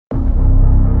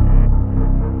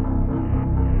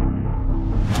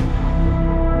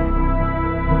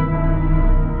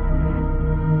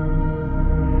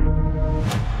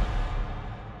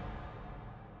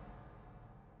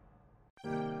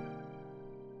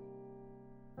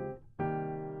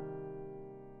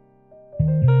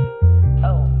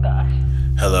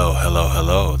hello,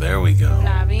 hello. There we go.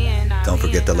 Don't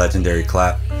forget the legendary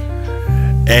clap.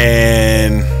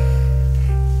 And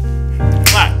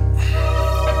clap.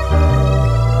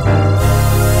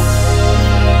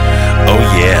 Oh,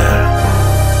 yeah.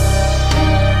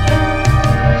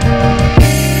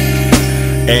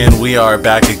 And we are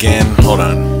back again. Hold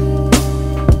on.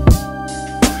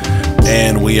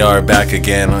 And we are back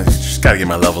again. I just got to get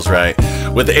my levels right.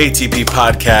 With the ATP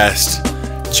podcast.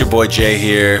 It's your boy Jay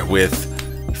here with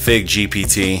Fig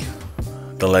GPT,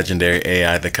 the legendary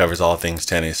AI that covers all things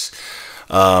tennis.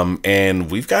 And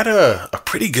we've got a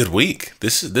pretty good week.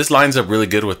 This lines up really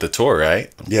good with the tour,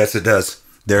 right? Yes, it does.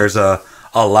 There's a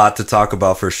lot to talk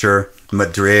about for sure.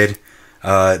 Madrid,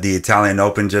 the Italian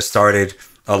Open just started.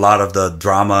 A lot of the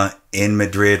drama in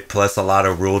Madrid, plus a lot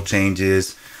of rule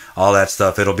changes, all that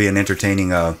stuff. It'll be an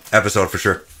entertaining episode for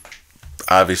sure.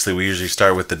 Obviously, we usually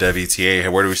start with the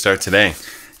WTA. Where do we start today?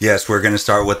 Yes, we're going to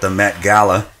start with the Met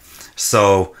Gala.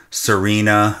 So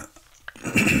Serena,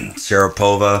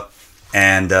 Sharapova,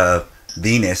 and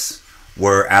Venus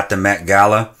were at the Met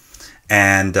Gala.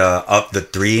 And up the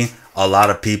three, a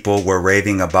lot of people were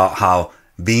raving about how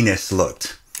Venus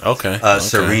looked. Okay.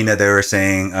 Serena, they were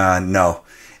saying, no.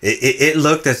 It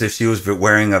looked as if she was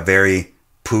wearing a very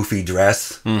poofy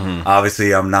dress. Mm-hmm.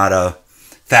 Obviously, I'm not a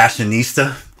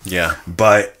fashionista. Yeah.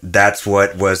 But that's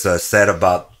what was said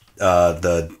about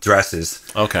the dresses.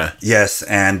 Okay. Yes,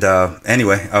 and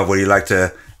anyway, would you like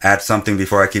to add something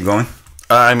before I keep going?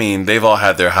 I mean, they've all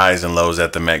had their highs and lows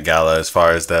at the Met Gala as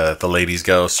far as the ladies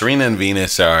go. Serena and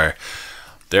Venus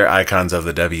they're icons of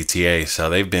the WTA, so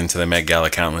they've been to the Met Gala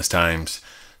countless times.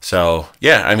 So,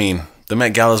 yeah, I mean, the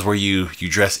Met Gala is where you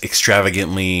dress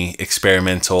extravagantly,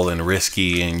 experimental, and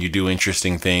risky, and you do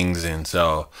interesting things. And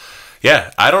so,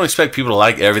 yeah, I don't expect people to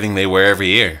like everything they wear every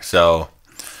year. So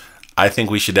I think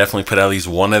we should definitely put at least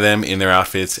one of them in their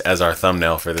outfits as our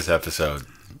thumbnail for this episode.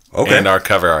 Okay. And our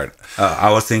cover art.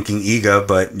 I was thinking Iga,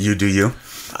 but you do you.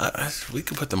 We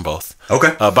could put them both.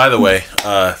 Okay. By the way,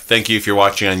 thank you if you're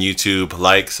watching on YouTube.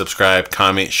 Like, subscribe,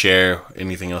 comment, share.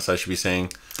 Anything else I should be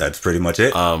saying? That's pretty much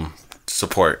it.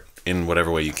 Support in whatever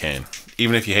way you can.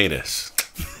 Even if you hate us.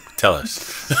 Tell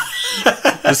us.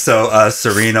 So,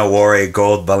 Serena wore a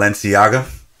gold Balenciaga.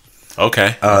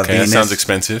 Okay. Okay, that sounds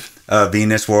expensive.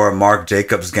 Venus wore a Marc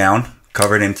Jacobs gown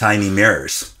covered in tiny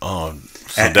mirrors. Oh,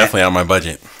 so definitely on my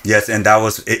budget. Yes, and that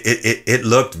was it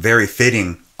looked very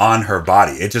fitting on her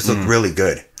body. It just looked really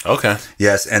good. Okay.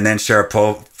 Yes, and then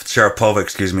Sharapova,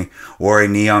 wore a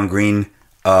neon green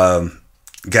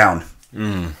gown.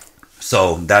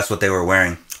 So that's what they were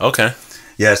wearing. Okay.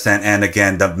 Yes, and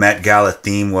again, the Met Gala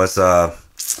theme was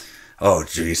oh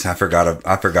geez, I forgot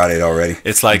it already.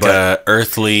 It's like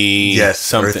earthly,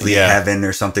 earthly heaven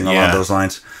or something along those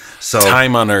lines. So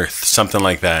time on Earth, something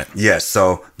like that. Yes,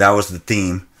 so that was the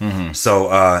theme. Mm-hmm. So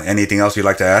anything else you'd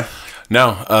like to add?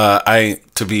 No,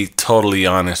 to be totally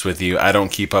honest with you, I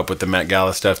don't keep up with the Met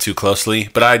Gala stuff too closely,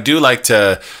 but I do like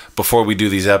to, before we do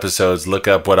these episodes, look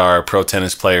up what our pro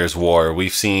tennis players wore.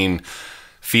 We've seen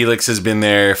Felix has been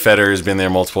there, Federer has been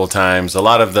there multiple times. A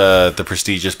lot of the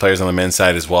prestigious players on the men's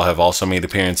side as well have also made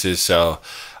appearances, so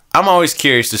I'm always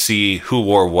curious to see who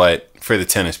wore what for the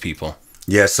tennis people.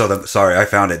 Yes, so sorry, I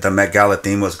found it. The Met Gala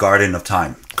theme was Garden of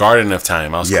Time. Garden of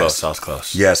Time. I was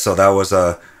close. Yes, so that was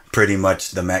pretty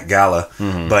much the Met Gala.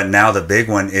 Mm-hmm. But now the big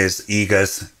one is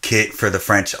Iga's kit for the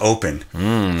French Open.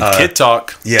 Kit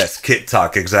talk. Yes, kit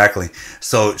talk, exactly.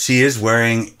 So she is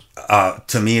wearing,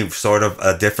 to me, sort of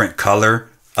a different color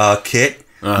kit.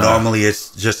 Normally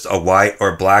it's just a white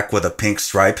or black with a pink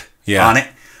stripe on it.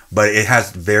 But it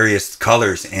has various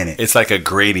colors in it. It's like a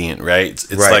gradient, right?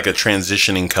 It's like a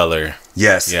transitioning color.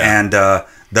 Yes, and the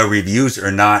reviews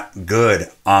are not good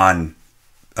on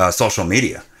social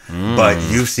media. But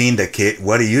you've seen the kit.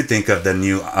 What do you think of the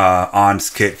new On's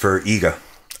kit for Iga?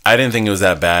 I didn't think it was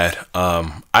that bad.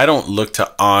 I don't look to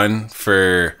On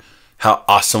for how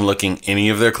awesome looking any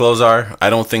of their clothes are. I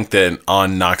don't think that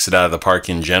On knocks it out of the park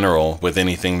in general with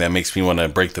anything that makes me want to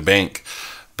break the bank.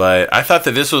 But I thought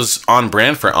that this was on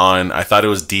brand for On. I thought it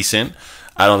was decent.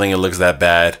 I don't think it looks that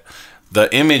bad.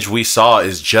 The image we saw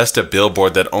is just a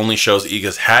billboard that only shows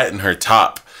Iga's hat and her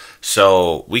top.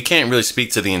 So we can't really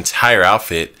speak to the entire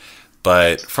outfit.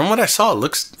 But from what I saw, it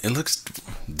looks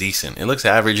decent. It looks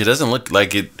average. It doesn't look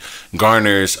like it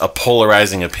garners a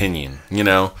polarizing opinion. You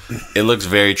know, it looks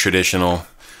very traditional.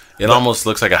 It almost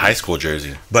looks like a high school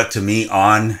jersey. But to me,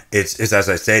 On, it's as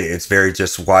I said, it's very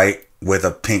just white with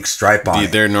a pink stripe on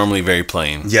it. They're normally very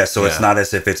plain. Yeah, so it's not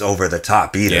as if it's over the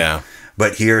top either. Yeah.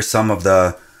 But here's some of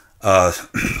the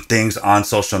things on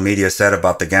social media said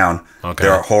about the gown. Okay.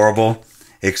 They're a horrible,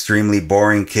 extremely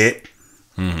boring kit.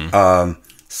 Mm-hmm.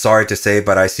 sorry to say,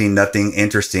 but I see nothing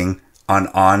interesting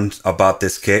on about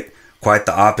this kit. Quite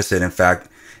the opposite, in fact.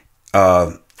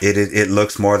 It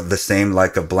looks more the same,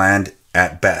 like a bland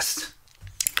at best.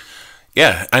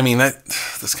 Yeah, I mean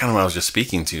that's kind of what I was just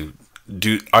speaking to.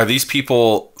 Are these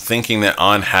people thinking that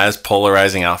On has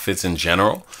polarizing outfits in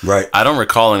general? Right. I don't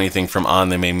recall anything from On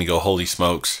that made me go, holy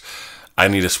smokes, I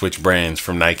need to switch brands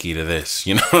from Nike to this,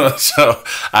 you know? So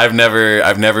I've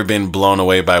never been blown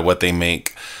away by what they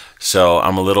make. So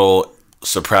I'm a little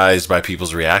surprised by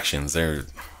people's reactions. They're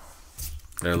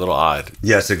a little odd.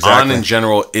 Yes, exactly. On in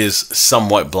general is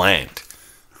somewhat bland.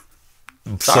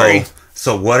 Sorry.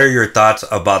 So what are your thoughts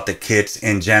about the kits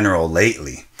in general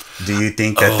lately? Do you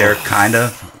think that they're kind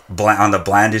of on the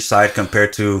blandish side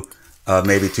compared to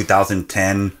maybe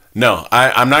 2010? No,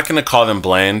 I'm not going to call them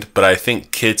bland, but I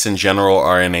think kits in general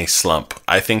are in a slump.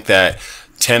 I think that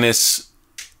tennis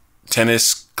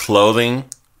clothing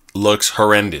looks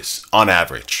horrendous on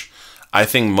average. I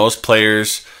think most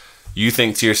players, you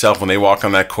think to yourself when they walk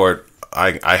on that court,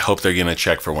 I hope they're getting a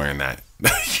check for wearing that.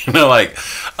 You know, like,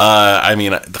 I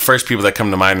mean, the first people that come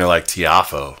to mind are like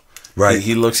Tiafo. Right.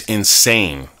 He looks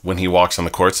insane when he walks on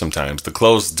the court sometimes. The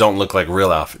clothes don't look like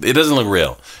real outfit. It doesn't look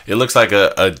real. It looks like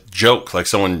a joke, like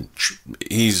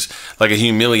he's like a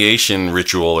humiliation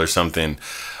ritual or something.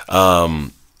 I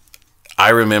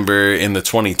remember in the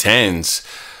 2010s,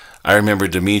 I remember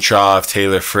Dimitrov,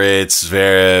 Taylor Fritz,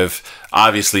 Zverev,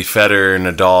 obviously Federer,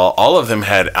 Nadal. All of them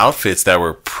had outfits that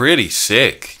were pretty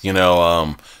sick, you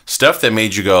know, stuff that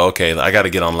made you go, okay, I got to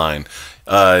get online.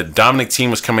 Dominic Thiem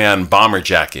was coming out in bomber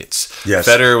jackets. Yes.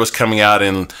 Federer was coming out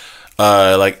in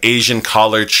like Asian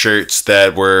collared shirts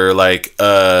that were like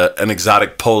an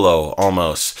exotic polo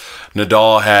almost.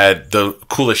 Nadal had the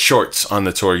coolest shorts on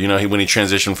the tour. You know, when he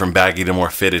transitioned from baggy to more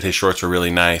fitted, his shorts were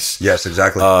really nice. Yes,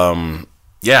 exactly.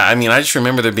 Yeah, I mean, I just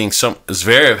remember there being some.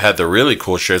 Zverev had the really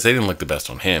cool shirts. They didn't look the best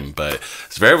on him, but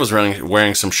Zverev was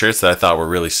wearing some shirts that I thought were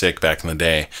really sick back in the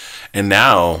day. And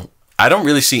now I don't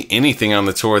really see anything on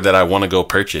the tour that I want to go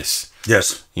purchase.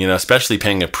 Yes. You know, especially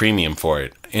paying a premium for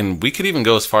it. And we could even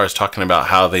go as far as talking about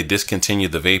how they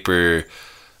discontinued the Vapor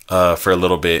for a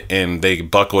little bit and they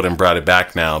buckled and brought it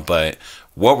back now. But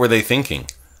what were they thinking?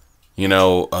 You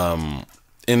know,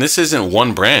 and this isn't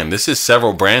one brand. This is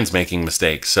several brands making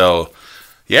mistakes. So,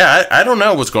 yeah, I don't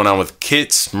know what's going on with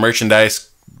kits, merchandise,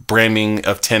 branding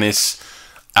of tennis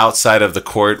outside of the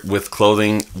court with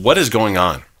clothing. What is going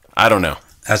on? I don't know.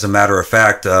 As a matter of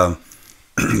fact,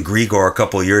 Grigor a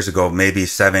couple of years ago, maybe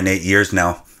 7-8 years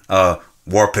now,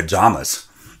 wore pajamas.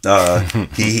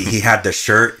 He had the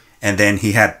shirt and then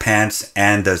he had pants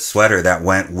and the sweater that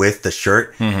went with the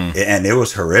shirt, and it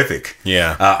was horrific.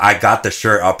 Yeah. I got the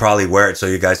shirt. I'll probably wear it so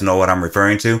you guys know what I'm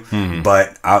referring to.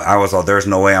 But I was like, there's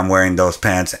no way I'm wearing those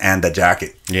pants and the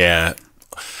jacket. Yeah.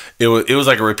 It was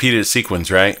like a repeated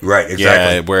sequence, right? Right,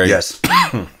 exactly. Yeah, where yes.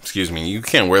 Excuse me. You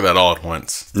can't wear that all at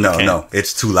once. No,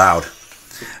 it's too loud.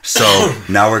 So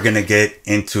now we're gonna get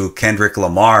into Kendrick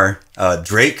Lamar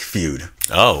Drake feud.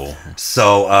 Oh.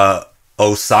 So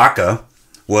Osaka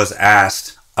was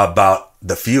asked about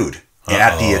the feud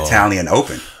at the Italian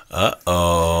Open.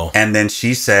 And then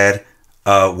she said,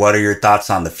 what are your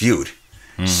thoughts on the feud?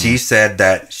 She said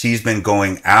that she's been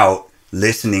going out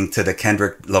listening to the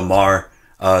Kendrick Lamar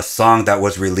song that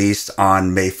was released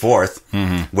on May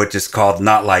 4th, which is called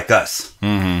Not Like Us.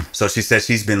 So she said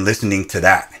she's been listening to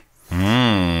that.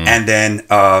 And then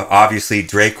obviously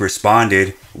Drake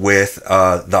responded with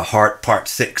The Heart Part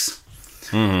 6.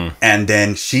 And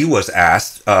then she was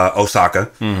asked,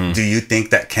 Osaka, do you think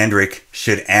that Kendrick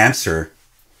should answer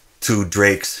to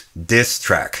Drake's diss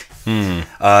track?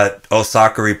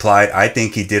 Osaka replied, I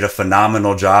think he did a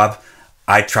phenomenal job.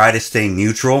 I try to stay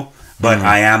neutral, but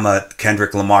I am a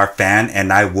Kendrick Lamar fan,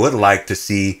 and I would like to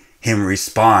see him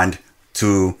respond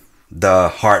to The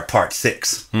Heart Part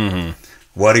 6.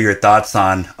 What are your thoughts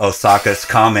on Osaka's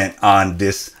comment on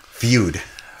this feud?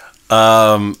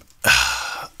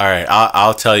 All right,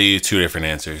 I'll tell you two different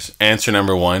answers. Answer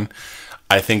number one,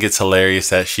 I think it's hilarious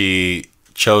that she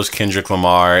chose Kendrick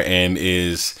Lamar and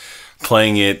is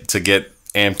playing it to get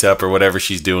amped up or whatever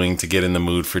she's doing to get in the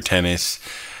mood for tennis.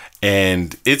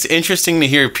 And it's interesting to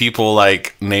hear people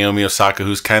like Naomi Osaka,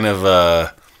 who's kind of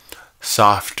a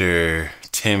softer,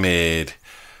 timid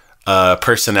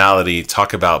personality,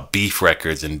 talk about beef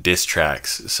records and diss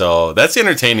tracks. So that's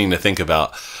entertaining to think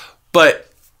about. But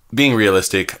being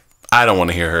realistic, I don't want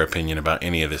to hear her opinion about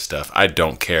any of this stuff. I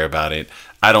don't care about it.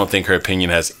 I don't think her opinion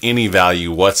has any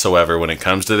value whatsoever when it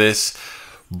comes to this.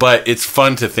 But it's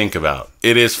fun to think about.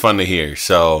 It is fun to hear.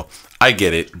 So I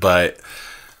get it. But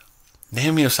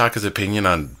Naomi Osaka's opinion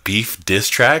on beef diss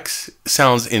tracks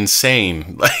sounds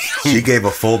insane. Like, she gave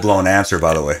a full-blown answer,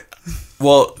 by the way.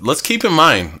 Well, let's keep in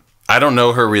mind, I don't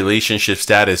know her relationship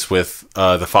status with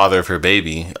the father of her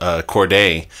baby,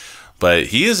 Corday, but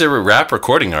he is a rap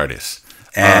recording artist.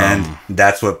 And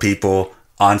that's what people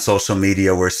on social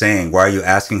media were saying. Why are you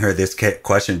asking her this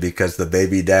question? Because the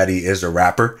baby daddy is a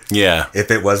rapper? Yeah.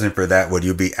 If it wasn't for that, would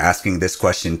you be asking this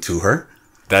question to her?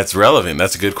 That's relevant.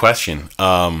 That's a good question.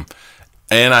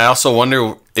 And I also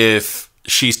wonder if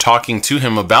she's talking to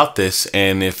him about this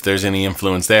and if there's any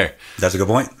influence there. That's a good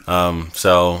point.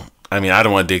 So, I mean, I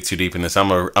don't want to dig too deep in this. I'm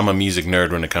a music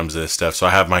nerd when it comes to this stuff, so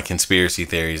I have my conspiracy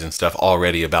theories and stuff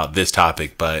already about this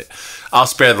topic, but I'll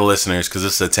spare the listeners because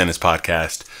this is a tennis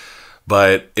podcast.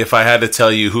 But if I had to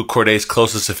tell you who Corday's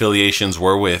closest affiliations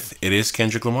were with, it is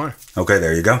Kendrick Lamar. Okay,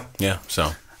 there you go. Yeah,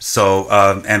 so.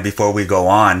 And before we go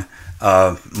on,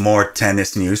 more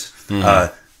tennis news.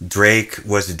 Mm-hmm. Drake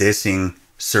was dissing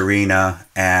Serena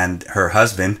and her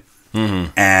husband.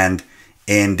 Mm-hmm. And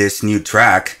in this new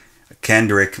track,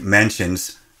 Kendrick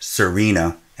mentions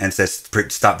Serena and says,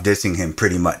 stop dissing him,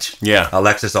 pretty much. Yeah.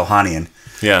 Alexis Ohanian.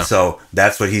 Yeah. So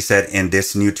that's what he said in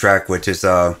this new track, which is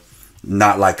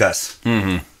Not Like Us.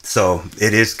 Mm-hmm. So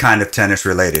it is kind of tennis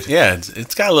related. Yeah,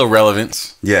 it's got a little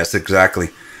relevance. Yes, exactly.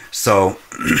 So,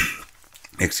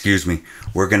 excuse me,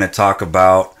 we're going to talk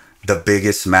about the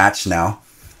biggest match now,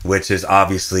 which is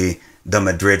obviously the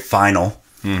Madrid final.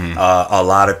 Mm-hmm. A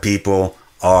lot of people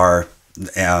are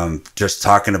just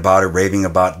talking about it, raving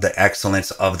about the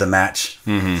excellence of the match.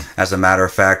 Mm-hmm. As a matter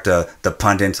of fact, the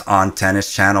pundits on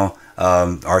Tennis Channel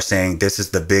are saying this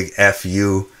is the big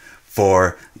FU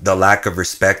for the lack of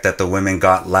respect that the women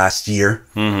got last year.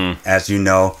 Mm-hmm. As you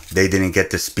know, they didn't get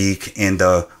to speak in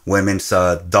the women's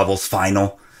doubles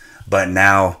final, but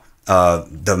now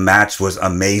the match was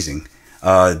amazing.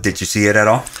 Did you see it at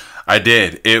all? I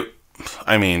did.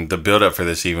 The build-up for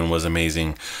this even was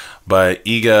amazing. But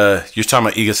you're talking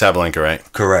about Iga Sabalenka,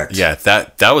 right? Correct. Yeah,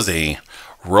 that was a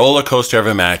roller coaster of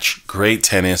a match. Great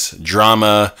tennis,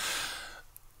 drama.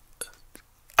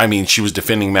 I mean, she was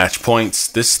defending match points.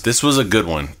 This was a good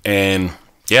one. And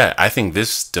yeah, I think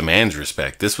this demands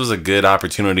respect. This was a good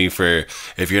opportunity for,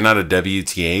 if you're not a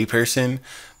WTA person,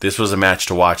 this was a match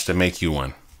to watch to make you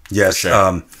one. Yes.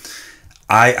 Sure.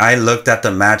 I looked at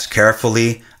the match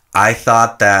carefully. I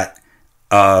thought that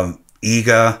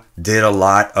Iga did a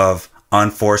lot of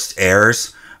unforced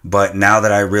errors, but now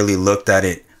that I really looked at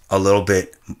it a little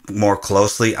bit more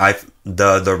closely,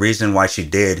 the reason why she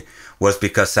did was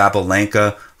because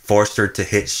Sabalenka forced her to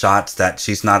hit shots that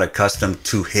she's not accustomed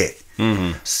to hit.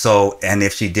 Mm-hmm. So, and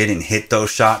if she didn't hit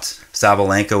those shots,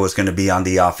 Sabalenka was going to be on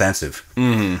the offensive.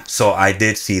 Mm-hmm. So I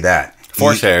did see that.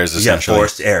 Forced errors, essentially. Yeah,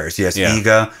 forced errors. Yes, yeah.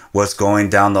 Iga was going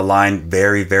down the line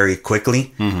very, very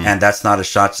quickly, mm-hmm. and that's not a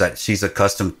shot that she's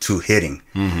accustomed to hitting.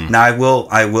 Mm-hmm. Now,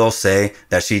 I will say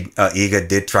that Iga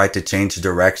did try to change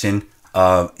direction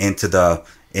into the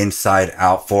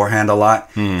inside-out forehand a lot,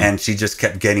 mm-hmm. and she just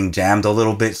kept getting jammed a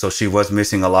little bit, so she was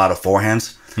missing a lot of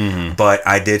forehands. Mm-hmm. But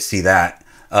I did see that.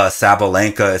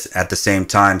 Sabalenka, at the same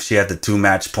time, she had the 2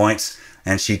 match points,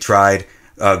 and she tried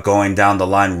going down the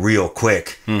line real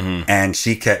quick, mm-hmm. and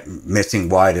she kept missing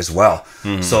wide as well.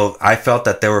 Mm-hmm. So I felt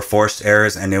that there were forced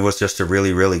errors, and it was just a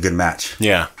really, really good match.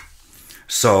 Yeah.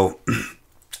 So,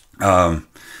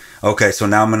 okay, so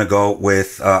now I'm going to go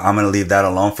with, I'm going to leave that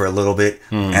alone for a little bit,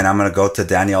 mm-hmm. and I'm going to go to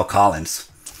Danielle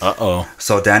Collins. Uh-oh.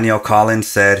 So Danielle Collins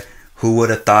said, who would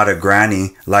have thought a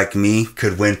granny like me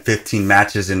could win 15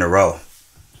 matches in a row?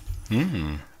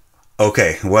 Mm-hmm.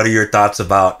 Okay, what are your thoughts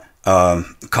about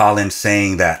Collins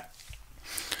saying that?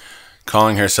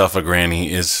 Calling herself a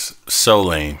granny is so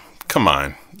lame. Come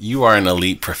on. You are an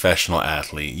elite professional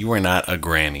athlete. You are not a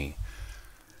granny.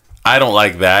 I don't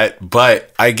like that,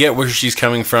 but I get where she's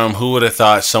coming from. Who would have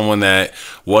thought someone that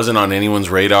wasn't on anyone's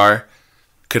radar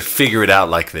could figure it out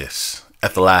like this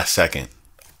at the last second?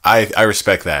 I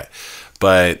respect that.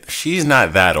 But she's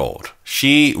not that old.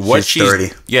 She's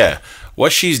 30. Yeah.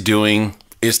 What she's doing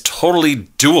is totally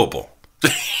doable.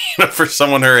 For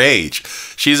someone her age.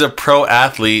 She's a pro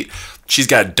athlete. She's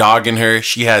got dog in her.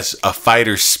 She has a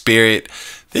fighter spirit.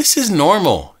 This is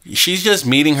normal. She's just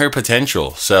meeting her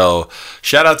potential. So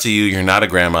shout out to you. You're not a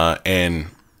grandma, and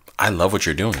I love what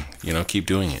you're doing. Keep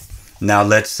doing it. Now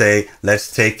let's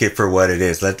take it for what it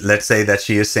is. Let's say that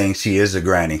she is saying she is a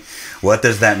granny. What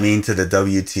does that mean to the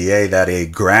WTA that a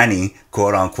granny,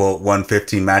 quote unquote, won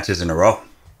 15 matches in a row?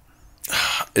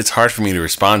 It's hard for me to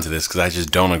respond to this because I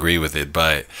just don't agree with it.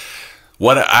 But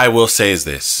what I will say is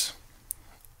this.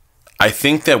 I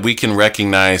think that we can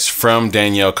recognize from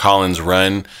Danielle Collins'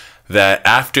 run that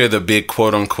after the big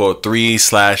quote unquote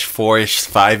 3/4ish,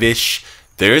 5ish,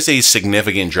 there is a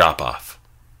significant drop off.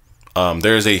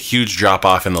 There is a huge drop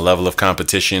off in the level of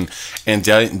competition, and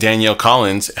Danielle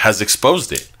Collins has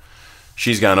exposed it.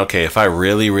 She's gone, okay, if I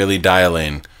really, really dial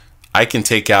in, I can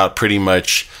take out pretty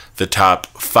much the top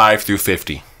 5 through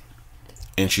 50.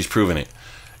 And she's proven it.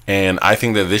 And I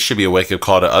think that this should be a wake-up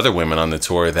call to other women on the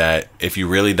tour that if you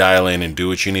really dial in and do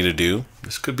what you need to do,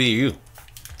 this could be you.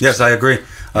 Yes, I agree.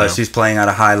 She's playing at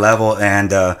a high level,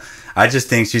 and I just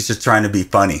think she's just trying to be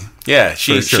funny. Yeah,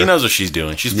 she knows what she's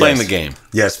doing. She's playing the game.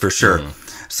 Yes, for sure.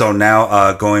 So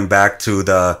now going back to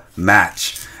the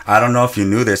match. I don't know if you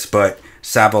knew this, but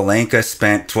Sabalenka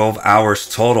spent 12 hours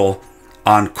total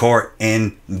on court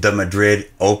in the Madrid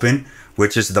Open,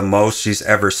 which is the most she's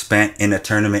ever spent in a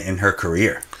tournament in her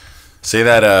career. Say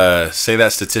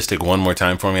that statistic one more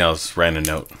time for me. I was writing a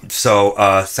note. So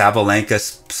Sabalenka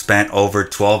spent over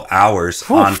 12 hours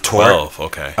on court 12,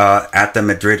 okay. At the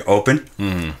Madrid Open,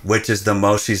 which is the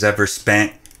most she's ever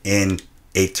spent in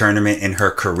a tournament in her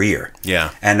career. Yeah.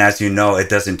 And as you know, it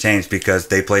doesn't change because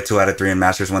they play 2 out of 3 in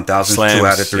Masters 1000, 2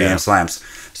 out of 3 in Slams.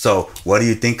 So what do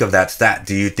you think of that stat?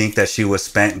 Do you think that she was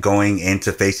spent going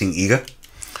into facing Iga?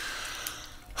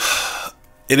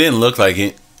 It didn't look like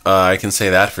it. I can say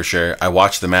that for sure. I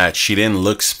watched the match. She didn't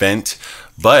look spent.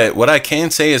 But what I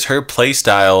can say is her play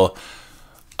style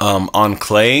on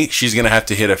clay, she's going to have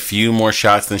to hit a few more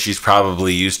shots than she's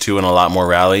probably used to in a lot more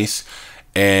rallies.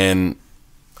 And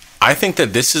I think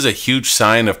that this is a huge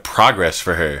sign of progress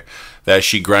for her, that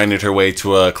she grinded her way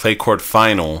to a clay court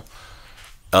final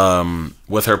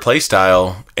with her play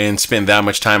style and spent that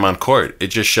much time on court. It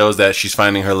just shows that she's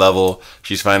finding her level,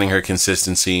 she's finding her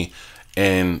consistency,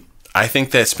 and I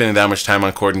think that spending that much time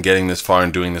on court and getting this far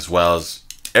and doing this well is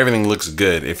everything looks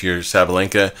good. If you're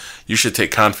Sabalenka, you should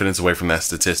take confidence away from that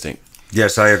statistic.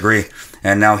 Yes, I agree.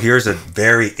 And now here's a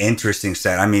very interesting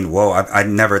stat. I mean, whoa, I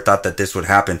never thought that this would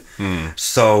happen.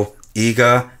 So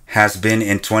Iga has been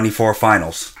in 24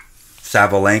 finals.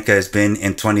 Sabalenka has been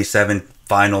in 27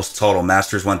 finals total,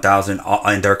 Masters 1000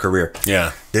 in their career.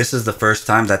 Yeah. This is the first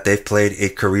time that they've played a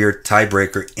career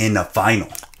tiebreaker in a final.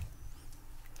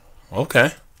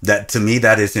 Okay. That, to me,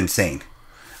 that is insane.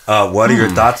 What are your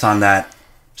thoughts on that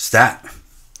stat?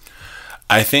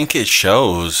 I think it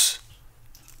shows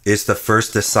It's the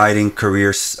first deciding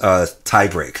career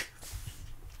tiebreak.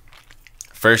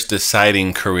 First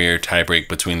deciding career tiebreak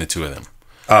between the two of them.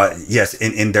 Yes,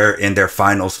 in their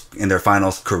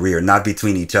finals career, not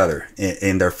between each other,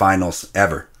 in their finals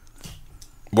ever.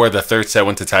 Where the third set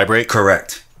went to tiebreak?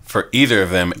 Correct. For either of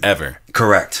them ever.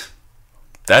 Correct.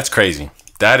 That's crazy.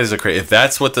 That is a crazy. If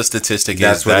that's what the statistic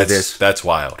is, that's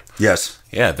wild. Yes.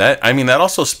 Yeah, that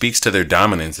also speaks to their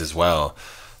dominance as well.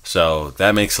 So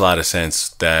that makes a lot of sense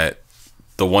that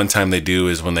the one time they do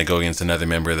is when they go against another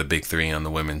member of the Big Three on the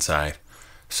women's side.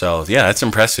 So yeah, that's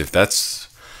impressive.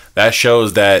 That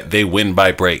shows that they win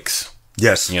by breaks.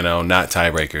 Yes. Not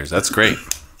tiebreakers. That's great.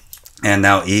 And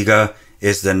now Iga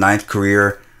is the ninth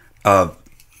career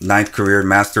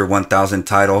Master 1000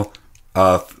 title.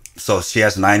 So she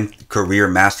has 9 career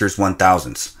Masters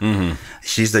 1000s.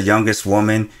 She's the youngest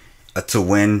woman to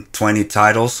win 20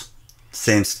 titles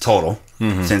since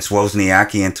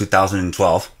Wozniacki in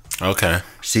 2012. Okay.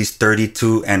 She's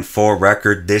 32-4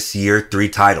 record this year, 3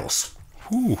 titles.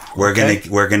 Ooh, we're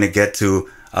gonna get to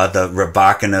the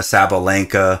Rybakina,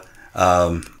 Sabalenka.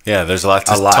 There's a lot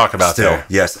to talk about still. There.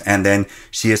 Yes, and then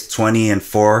she is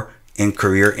 20-4 in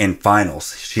career in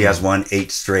finals. She has won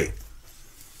 8 straight.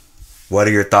 What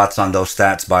are your thoughts on those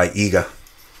stats by Iga?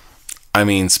 I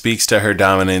mean, speaks to her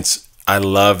dominance. I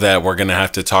love that we're going to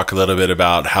have to talk a little bit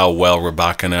about how well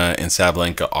Rybakina and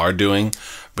Sabalenka are doing,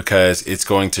 because it's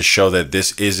going to show that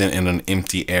this isn't in an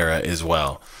empty era as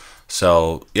well.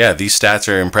 So, yeah, these stats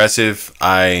are impressive.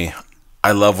 I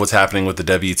love what's happening with the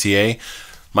WTA.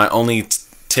 My only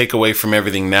takeaway from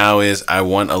everything now is I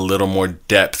want a little more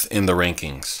depth in the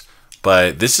rankings.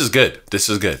 But this is good. This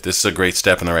is good. This is a great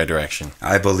step in the right direction.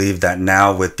 I believe that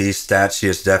now with these stats, she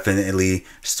is definitely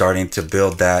starting to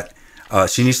build that.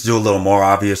 She needs to do a little more,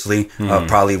 obviously.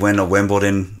 Probably win a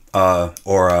Wimbledon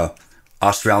or a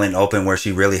Australian Open where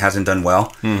she really hasn't done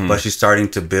well. But she's starting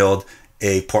to build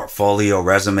a portfolio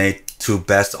resume to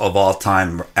best of all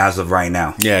time as of right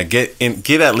now. Yeah, get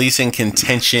at least in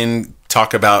contention.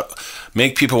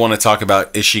 Make people want to talk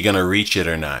about, is she going to reach it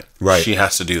or not? Right. She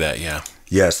has to do that, yeah.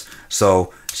 Yes.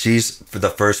 So she's the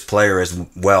first player as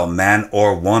well, man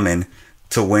or woman,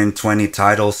 to win 20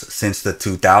 titles since the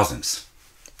 2000s.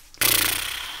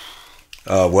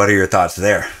 What are your thoughts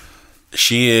there?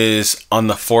 She is on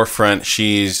the forefront.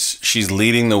 She's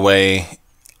leading the way.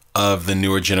 of the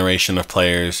newer generation of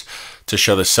players to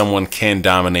show that someone can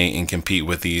dominate and compete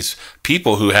with these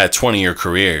people who had 20-year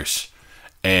careers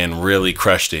and really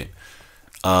crushed it.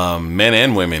 Men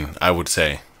and women, I would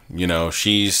say. You know,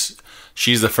 she's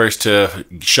the first to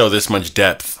show this much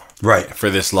depth for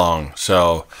this long.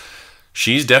 So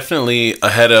she's definitely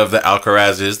ahead of the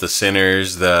Alcarazes, the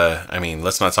Sinners,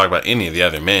 let's not talk about any of the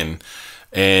other men.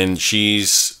 And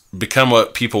she's become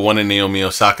what people wanted Naomi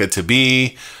Osaka to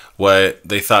be, what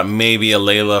they thought maybe a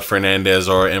Leylah Fernandez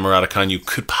or Emma Raducanu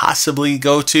could possibly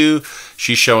go to.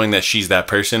 She's showing that she's that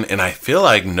person, and I feel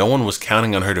like no one was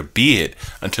counting on her to be it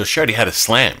until she already had a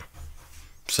slam.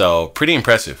 So, pretty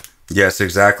impressive. Yes,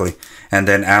 exactly. And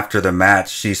then after the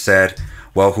match, she said,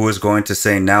 well, who is going to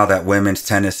say now that women's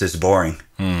tennis is boring?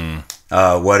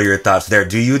 What are your thoughts there?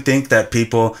 Do you think that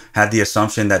people had the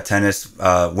assumption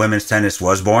that women's tennis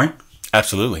was boring?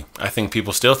 Absolutely. I think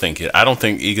people still think it. I don't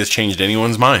think Iga's changed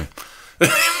anyone's mind.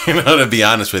 To be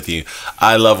honest with you.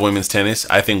 I love women's tennis.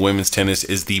 I think women's tennis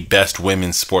is the best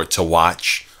women's sport to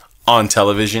watch on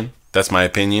television. That's my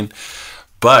opinion.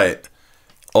 But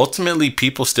ultimately,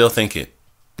 people still think it.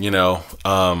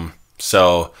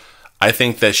 So I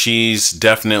think that she's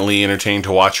definitely entertaining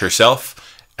to watch herself.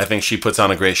 I think she puts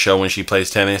on a great show when she plays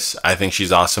tennis. I think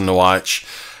she's awesome to watch.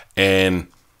 And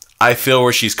I feel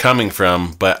where she's coming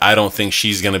from, but I don't think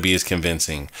she's going to be as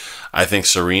convincing. I think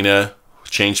Serena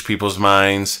changed people's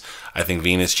minds. I think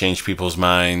Venus changed people's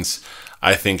minds.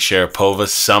 I think Sharapova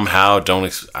somehow,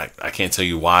 I can't tell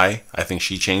you why. I think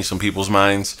she changed some people's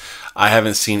minds. I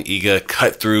haven't seen Iga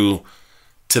cut through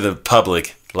to the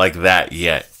public like that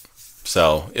yet.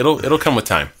 So it'll come with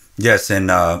time. Yes, in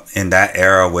that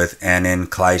era with Annin,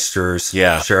 Clijsters,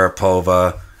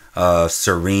 Sharapova,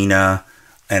 Serena,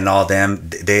 and all them,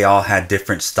 they all had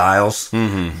different styles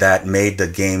that made the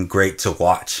game great to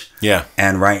watch. Yeah.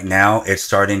 And right now, it's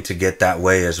starting to get that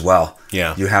way as well.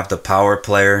 Yeah. You have the power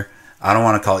player. I don't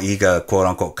want to call Iga a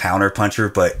quote-unquote counter puncher,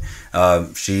 but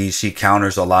she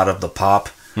counters a lot of the pop.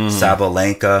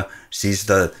 Sabalenka, she's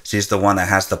the one that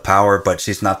has the power, but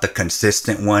she's not the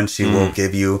consistent one. She will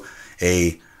give you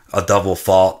a double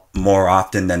fault more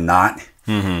often than not.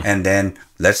 And then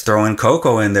let's throw in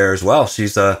Coco in there as well.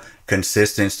 She's a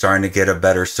consistent, starting to get a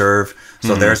better serve.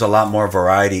 So there's a lot more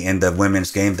variety in the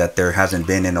women's game that there hasn't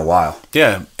been in a while.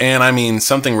 Yeah, and I mean,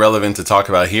 something relevant to talk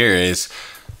about here is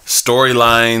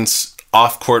storylines,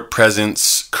 off-court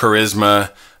presence,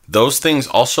 charisma. Those things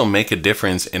also make a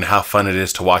difference in how fun it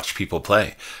is to watch people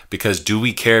play. Because do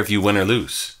we care if you win or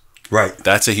lose? Right.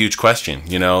 That's a huge question.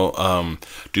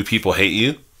 Do people hate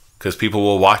you? Because people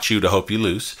will watch you to hope you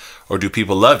lose. Or do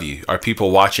people love you? Are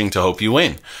people watching to hope you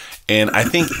win? And I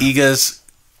think Iga's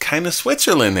kind of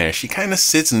Switzerland there. She kind of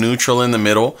sits neutral in the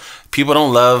middle. People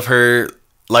don't love her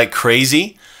like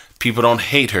crazy. People don't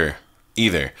hate her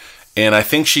either. And I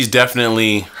think she's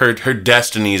definitely, her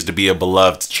destiny is to be a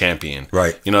beloved champion.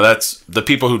 Right. That's the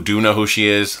people who do know who she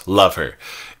is, love her.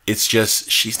 It's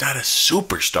just, she's not a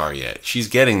superstar yet. She's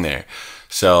getting there.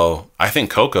 So I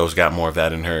think Coco's got more of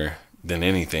that in her than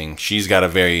anything. She's got a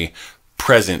very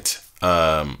present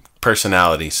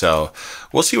personality. So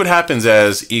we'll see what happens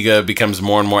as Iga becomes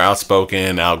more and more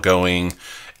outspoken, outgoing,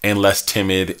 and less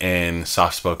timid and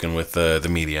soft-spoken with the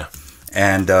media.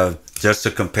 And just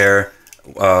to compare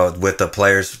with the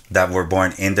players that were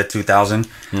born in the 2000,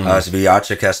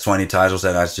 Swiatek has 20 titles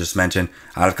that I just mentioned.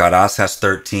 Alcaraz has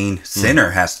 13.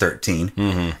 Sinner has 13.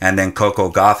 And then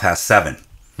Coco Gauff has 7.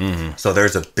 So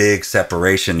there's a big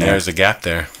separation there. There's a gap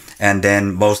there. And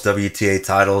then most WTA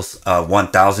titles,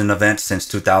 1,000 events since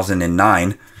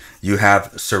 2009. You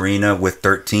have Serena with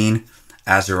 13,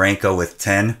 Azarenka with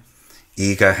 10,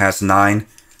 Iga has 9,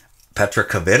 Petra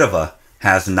Kvitova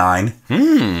has 9,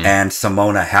 and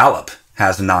Simona Halep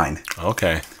has 9.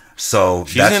 Okay. So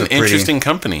she's an interesting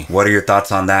company. What are your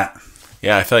thoughts on that?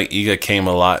 Yeah, I feel like Iga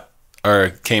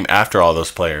came after all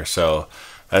those players. So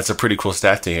that's a pretty cool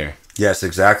stat to hear. Yes,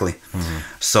 exactly.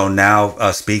 So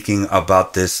now, speaking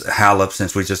about this Halep,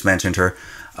 since we just mentioned her,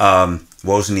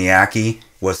 Wozniacki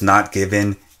was not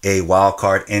given a wild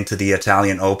card into the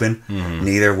Italian Open.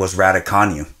 Neither was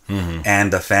Raducanu.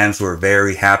 And the fans were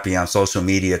very happy on social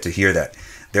media to hear that.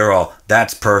 They're all,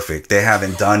 that's perfect. They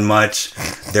haven't done much.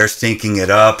 They're stinking it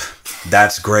up.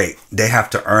 That's great. They have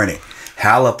to earn it.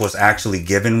 Halep was actually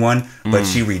given one, but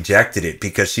she rejected it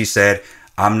because she said,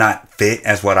 I'm not fit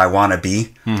as what I want to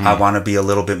be. I want to be a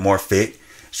little bit more fit.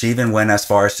 She even went as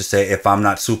far as to say, if I'm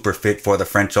not super fit for the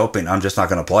French Open, I'm just not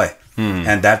going to play.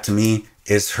 And that to me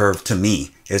is her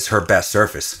best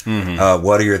surface.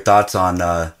 What are your thoughts on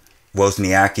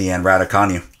Wozniacki and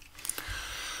Raducanu?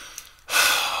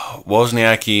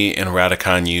 Wozniacki and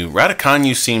Raducanu.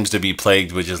 Raducanu seems to be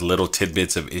plagued with just little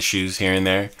tidbits of issues here and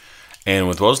there. And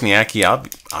with Wozniacki,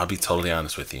 I'll be totally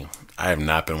honest with you. I have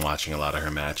not been watching a lot of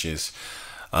her matches.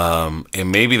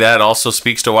 And maybe that also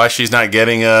speaks to why she's not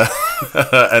getting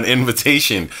an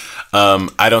invitation.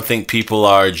 I don't think people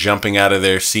are jumping out of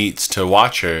their seats to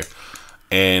watch her.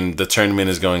 And the tournament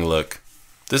is going, look,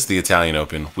 this is the Italian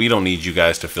Open. We don't need you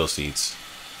guys to fill seats.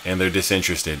 And they're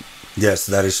disinterested. Yes,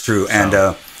 that is true. So.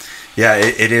 And yeah,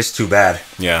 it is too bad.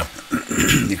 Yeah.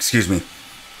 Excuse me.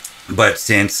 But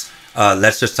since...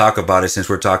 let's just talk about it since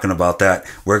we're talking about that.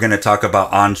 We're going to talk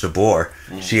about Ons Jabeur.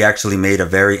 She actually made a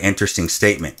very interesting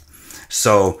statement.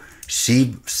 So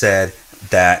she said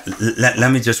that,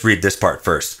 let me just read this part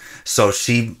first. So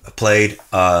she played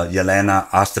Yelena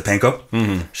Ostapenko.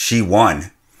 Mm-hmm. She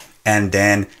won. And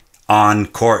then on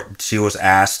court, she was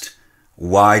asked,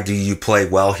 why do you play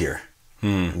well here?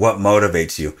 What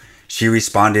motivates you? She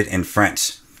responded in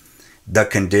French, the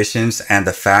conditions and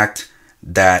the fact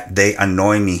that they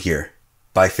annoy me here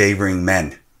by favoring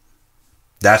men.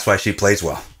 That's why she plays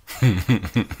well.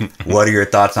 What are your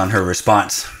thoughts on her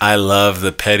response? I love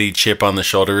the petty chip on the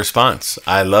shoulder response.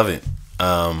 I love it.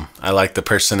 I like the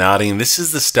personality. And this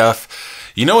is the stuff,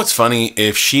 you know what's funny?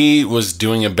 If she was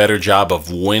doing a better job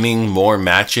of winning more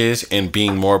matches and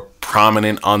being more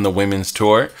prominent on the women's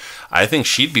tour, I think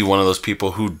she'd be one of those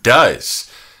people who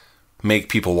does make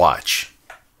people watch.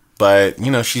 But, you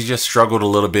know, she's just struggled a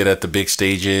little bit at the big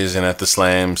stages and at the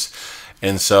slams.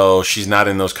 And so she's not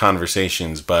in those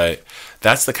conversations. But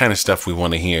that's the kind of stuff we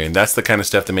want to hear. And that's the kind of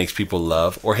stuff that makes people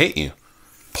love or hate you.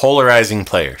 Polarizing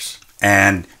players.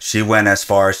 And she went as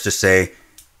far as to say,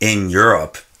 in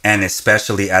Europe, and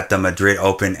especially at the Madrid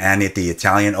Open and at the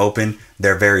Italian Open,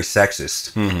 they're very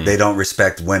sexist. Mm-hmm. They don't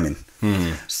respect women.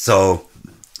 Mm-hmm. So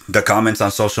the comments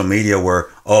on social media were,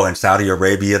 oh, in Saudi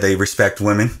Arabia, they respect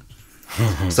women.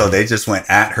 So they just went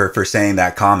at her for saying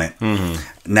that comment.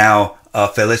 Mm-hmm. Now,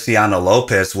 Feliciano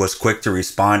Lopez was quick to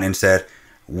respond and said,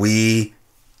 we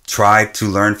tried to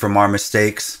learn from our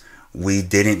mistakes. We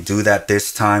didn't do that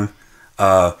this time.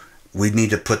 We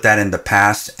need to put that in the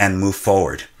past and move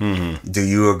forward. Mm-hmm. Do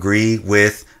you agree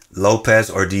with Lopez,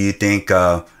 or do you think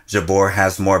Jabeur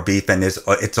has more beef and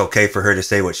it's okay for her to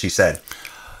say what she said?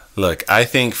 Look, I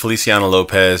think Feliciano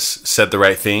Lopez said the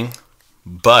right thing,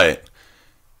 but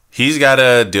he's got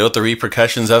to deal with the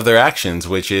repercussions of their actions,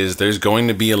 which is there's going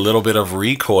to be a little bit of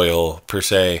recoil, per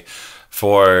se,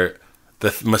 for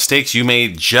the mistakes you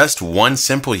made just one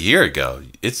simple year ago.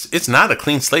 It's not a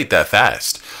clean slate that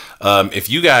fast. If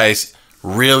you guys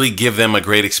really give them a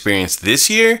great experience this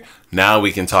year, now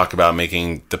we can talk about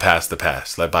making the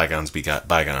past. Let bygones be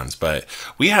bygones. But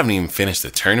we haven't even finished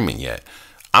the tournament yet.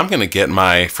 I'm going to get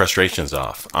my frustrations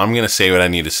off. I'm going to say what I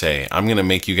need to say. I'm going to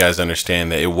make you guys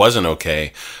understand that it wasn't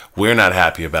okay. We're not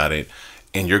happy about it.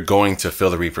 And you're going to feel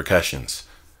the repercussions.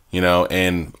 You know,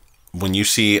 and when you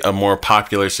see a more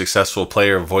popular, successful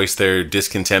player voice their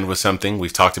discontent with something,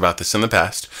 we've talked about this in the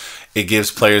past, it gives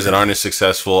players that aren't as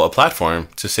successful a platform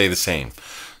to say the same.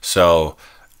 So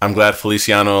I'm glad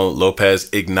Feliciano Lopez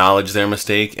acknowledged their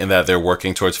mistake and that they're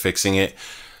working towards fixing it.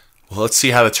 Well, let's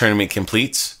see how the tournament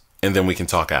completes, and then we can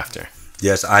talk after.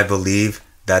 Yes, I believe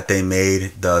that they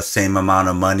made the same amount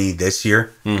of money this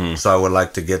year. Mm-hmm. So I would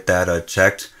like to get that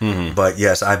checked. Mm-hmm. But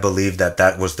yes, I believe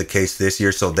that was the case this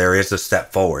year. So there is a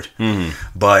step forward. Mm-hmm.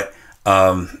 But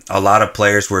a lot of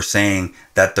players were saying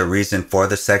that the reason for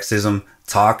the sexism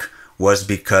talk was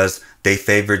because they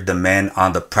favored the men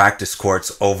on the practice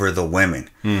courts over the women.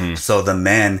 Mm-hmm. So the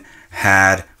men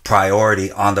had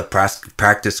priority on the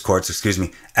practice courts,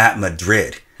 at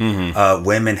Madrid. Mm-hmm.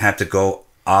 Women had to go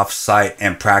off-site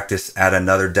and practice at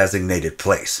another designated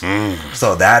place. Mm.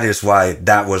 So that is why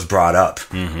that was brought up.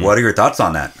 Mm-hmm. What are your thoughts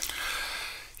on that?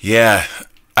 Yeah,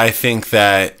 I think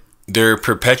that they're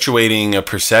perpetuating a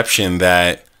perception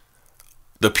that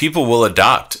the people will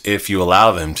adopt if you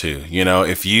allow them to. You know,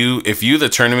 if you the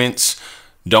tournaments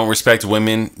don't respect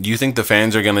women, you think the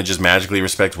fans are going to just magically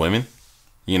respect women?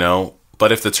 You know,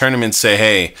 but if the tournaments say,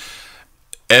 hey,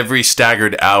 every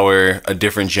staggered hour, a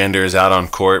different gender is out on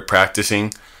court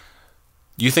practicing,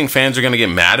 you think fans are going to get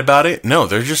mad about it? No,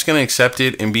 they're just going to accept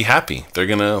it and be happy. They're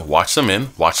going to watch some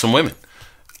men, watch some women.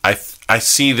 I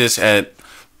see this at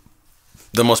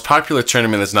the most popular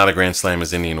tournament that's not a Grand Slam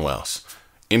is Indian Wells.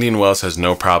 Indian Wells has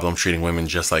no problem treating women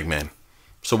just like men.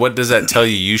 So what does that tell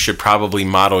you? You should probably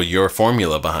model your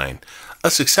formula behind a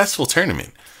successful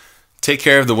tournament. Take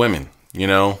care of the women. You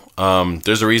know,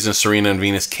 there's a reason Serena and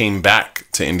Venus came back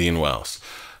to Indian Wells.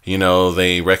 You know,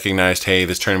 they recognized, hey,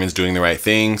 this tournament's doing the right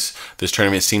things. This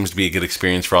tournament seems to be a good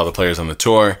experience for all the players on the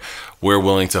tour. We're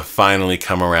willing to finally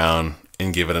come around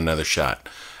and give it another shot.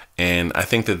 And I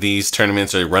think that these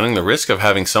tournaments are running the risk of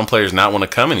having some players not want to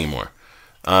come anymore.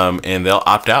 And they'll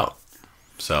opt out.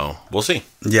 So we'll see.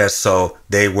 Yes, so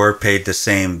they were paid the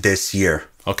same this year.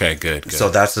 Okay, good. So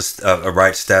that's a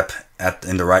right step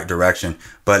in the right direction.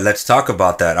 But let's talk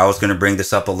about that. I was going to bring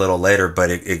this up a little later, but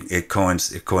it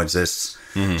coincides.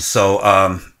 Mm-hmm.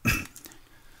 So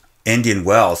Indian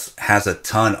Wells has a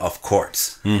ton of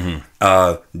courts. Mm-hmm.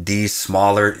 These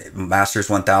smaller Masters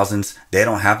 1000s, they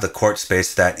don't have the court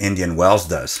space that Indian Wells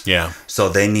does. Yeah. So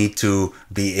they need to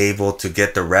be able to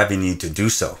get the revenue to do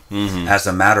so. Mm-hmm. As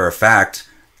a matter of fact,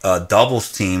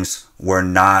 doubles teams were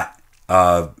not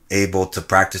able to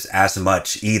practice as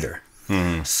much either.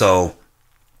 Mm-hmm. So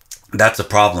that's a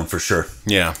problem for sure.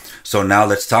 Yeah. So now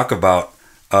let's talk about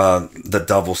the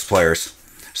doubles players.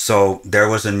 So there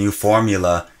was a new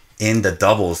formula in the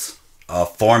doubles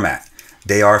format.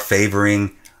 They are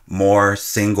favoring more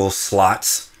single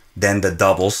slots than the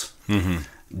doubles. Mm-hmm.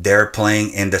 They're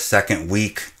playing in the second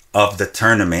week of the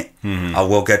tournament. Mm-hmm.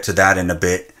 We'll get to that in a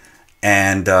bit.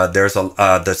 And there's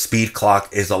the speed clock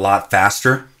is a lot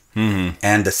faster, mm-hmm.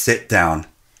 and the sit down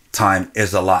time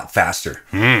is a lot faster.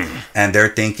 Mm. And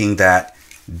they're thinking that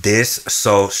this.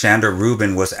 So Chandra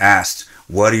Rubin was asked,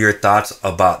 "What are your thoughts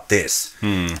about this?"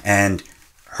 Mm. And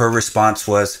her response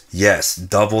was, "Yes,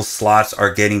 double slots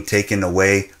are getting taken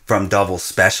away from double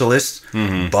specialists,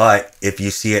 mm-hmm. but if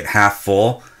you see it half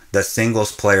full, the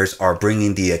singles players are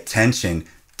bringing the attention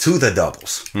to the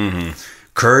doubles." Mm-hmm.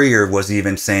 Courier was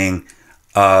even saying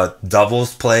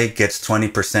doubles play gets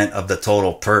 20% of the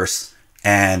total purse,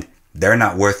 and they're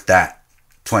not worth that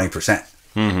 20%.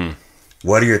 Mm-hmm.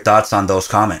 What are your thoughts on those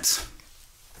comments?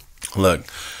 Look,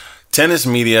 tennis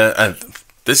media,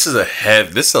 this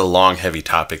is a long, heavy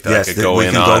topic that I could go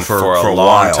in on for a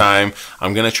long time.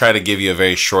 I'm going to try to give you a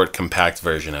very short, compact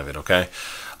version of it, okay?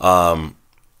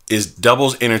 Is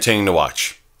doubles entertaining to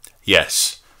watch?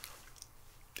 Yes.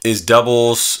 Is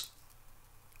doubles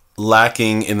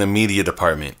lacking in the media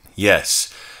department?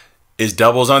 Yes. Is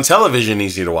doubles on television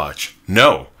easy to watch?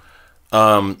 No.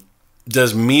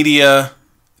 Does media,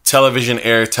 television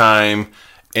airtime,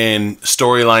 and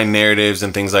storyline narratives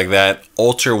and things like that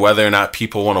alter whether or not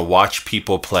people want to watch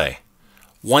people play?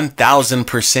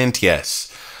 1000%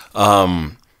 yes.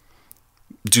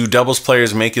 Do doubles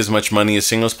players make as much money as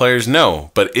singles players? No.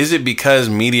 But is it because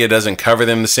media doesn't cover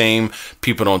them the same?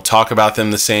 People don't talk about them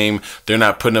the same? They're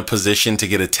not put in a position to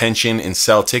get attention and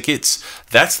sell tickets?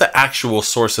 That's the actual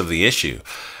source of the issue.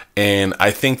 And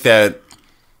I think that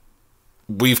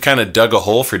we've kind of dug a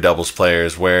hole for doubles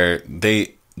players where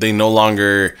they no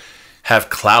longer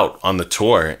have clout on the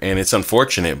tour, and it's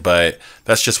unfortunate, but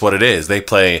that's just what it is. They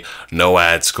play no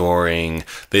ad scoring.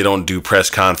 They don't do press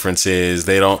conferences.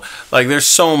 They don't, like, there's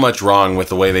so much wrong with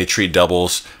the way they treat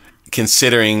doubles,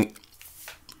 considering,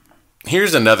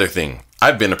 here's another thing.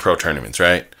 I've been to pro tournaments,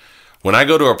 right? When I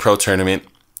go to a pro tournament,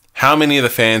 how many of the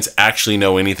fans actually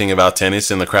know anything about tennis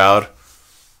in the crowd?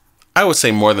 I would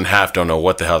say more than half don't know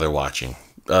what the hell they're watching.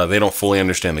 They don't fully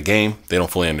understand the game. They don't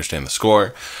fully understand the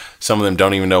score. Some of them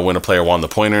don't even know when a player won the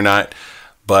point or not.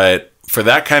 But for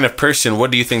that kind of person,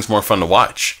 what do you think is more fun to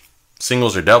watch?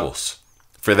 Singles or doubles?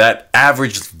 For that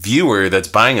average viewer that's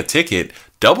buying a ticket,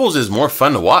 doubles is more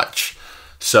fun to watch.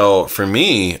 So for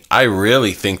me, I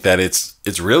really think that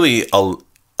it's really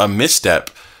a misstep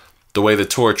the way the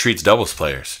tour treats doubles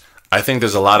players. I think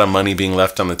there's a lot of money being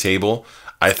left on the table.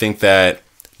 I think that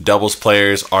doubles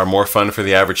players are more fun for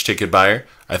the average ticket buyer.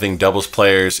 I think doubles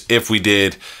players, if we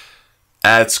did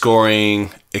ad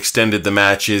scoring, extended the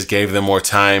matches, gave them more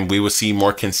time, we would see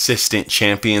more consistent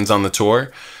champions on the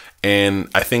tour. And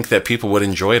I think that people would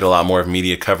enjoy it a lot more if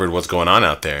media covered what's going on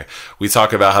out there. We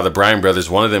talk about how the Bryan brothers,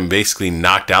 one of them basically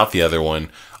knocked out the other one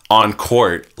on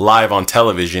court, live on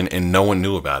television, and no one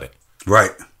knew about it.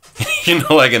 Right. And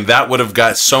that would have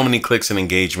got so many clicks and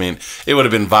engagement. It would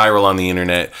have been viral on the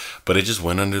internet, but it just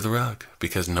went under the rug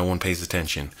because no one pays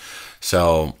attention.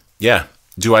 So, yeah.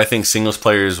 Do I think singles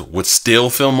players would still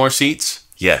fill more seats?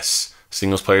 Yes.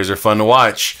 Singles players are fun to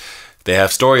watch. They have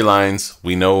storylines.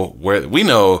 We know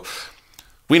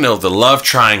the love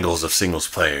triangles of singles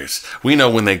players. We know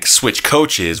when they switch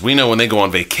coaches. We know when they go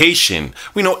on vacation.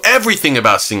 We know everything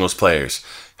about singles players.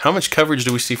 How much coverage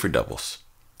do we see for doubles?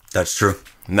 That's true.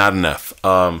 Not enough.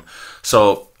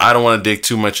 So I don't want to dig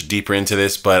too much deeper into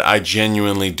this, but I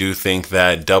genuinely do think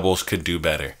that doubles could do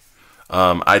better.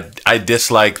 I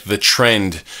dislike the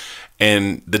trend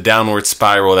and the downward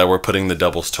spiral that we're putting the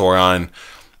doubles tour on,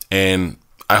 and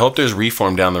I hope there's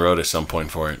reform down the road at some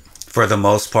point for it. For the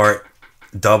most part,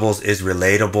 doubles is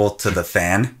relatable to the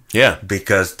fan. Yeah.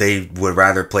 Because they would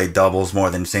rather play doubles more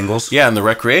than singles. Yeah, and the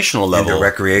recreational level.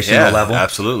 Level.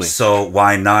 Absolutely. So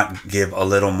why not give a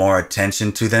little more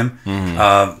attention to them?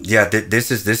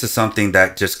 This is something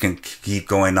that just can keep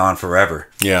going on forever.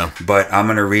 Yeah. But I'm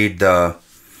gonna read the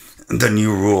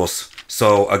new rules.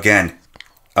 So again,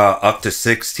 up to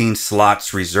 16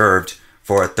 slots reserved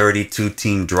for a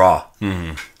 32-team draw.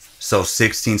 So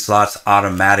 16 slots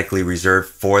automatically reserved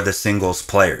for the singles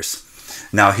players.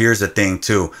 Now here's the thing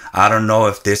too. I don't know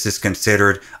if this is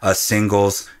considered a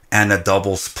singles and a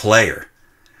doubles player,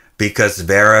 because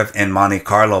Zverev and Monte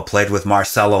Carlo played with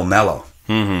Marcelo Melo.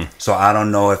 So I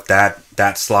don't know if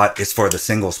that slot is for the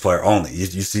singles player only. You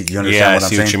understand what I'm saying? I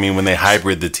see what you mean when they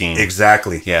hybrid the team.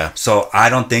 Exactly. Yeah. So I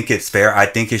don't think it's fair. I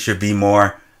think it should be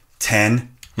more 10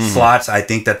 slots. I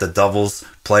think that the doubles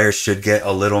players should get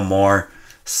a little more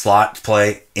slot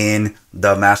play in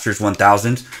the Masters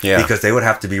 1000. Yeah. Because they would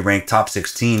have to be ranked top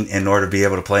 16 in order to be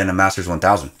able to play in the Masters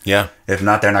 1000. Yeah. If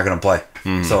not, they're not going to play.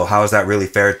 So how is that really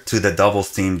fair to the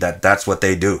doubles team that's what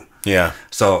they do? Yeah.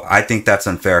 So I think that's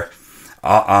unfair.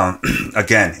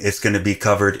 Again, it's going to be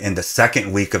covered in the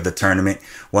second week of the tournament.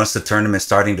 Once the tournament's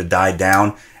starting to die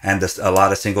down and a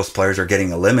lot of singles players are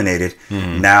getting eliminated,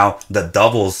 now the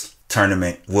doubles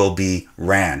tournament will be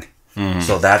ran.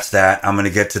 So that's that. I'm going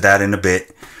to get to that in a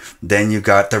bit. Then you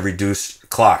got the reduced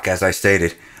clock, as I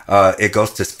stated. It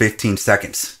goes to 15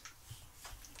 seconds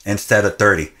instead of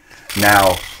 30.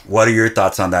 Now, what are your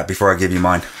thoughts on that before I give you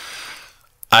mine?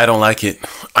 I don't like it.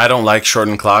 I don't like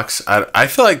shortened clocks. I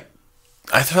feel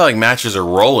like matches are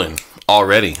rolling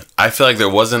already. I feel like there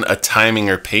wasn't a timing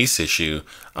or pace issue.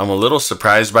 I'm a little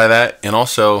surprised by that. And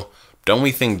also, don't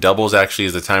we think doubles actually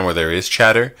is the time where there is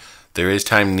chatter? There is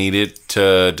time needed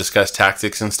to discuss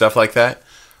tactics and stuff like that.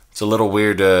 It's a little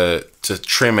weird to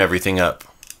trim everything up,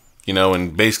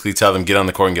 and basically tell them get on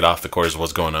the court and get off the court is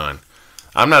what's going on.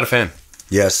 I'm not a fan.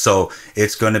 Yes, so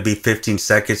it's going to be 15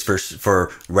 seconds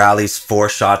for rallies 4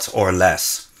 shots or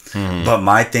less. But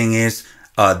my thing is,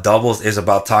 doubles is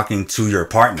about talking to your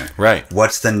partner. Right.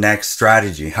 What's the next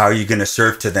strategy? How are you going to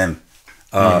serve to them?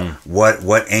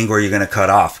 What angle are you going to cut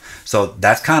off? So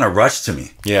that's kind of rushed to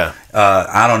me. Yeah.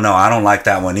 I don't know. I don't like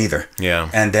that one either. Yeah.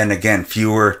 And then again,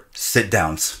 fewer sit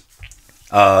downs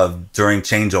during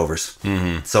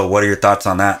changeovers. So what are your thoughts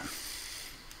on that?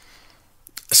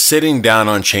 Sitting down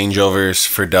on changeovers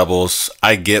for doubles,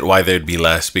 I get why there'd be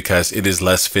less because it is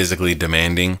less physically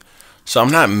demanding. So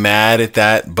I'm not mad at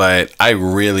that, but I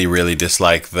really, really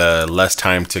dislike the less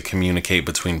time to communicate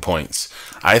between points.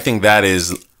 I think that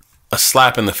is a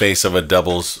slap in the face of a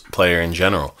doubles player in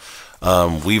general.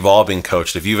 We've all been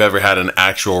coached. If you've ever had an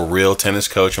actual real tennis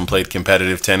coach and played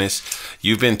competitive tennis,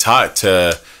 you've been taught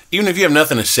to, even if you have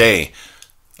nothing to say,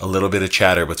 a little bit of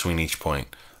chatter between each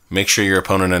point. Make sure your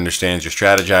opponent understands you're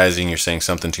strategizing, you're saying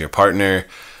something to your partner,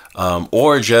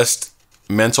 or just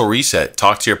mental reset.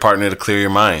 Talk to your partner to clear your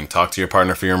mind. Talk to your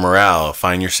partner for your morale.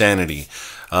 Find your sanity.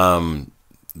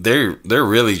 They're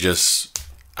really just,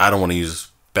 I don't want to use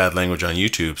bad language on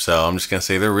YouTube, so I'm just going to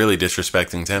say they're really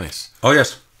disrespecting tennis. Oh,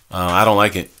 yes. I don't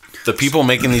like it. The people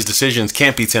making these decisions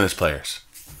can't be tennis players.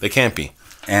 They can't be.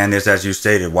 And it's, as you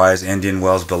stated, why is Indian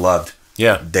Wells beloved?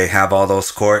 Yeah. They have all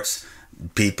those courts.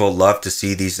 People love to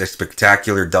see these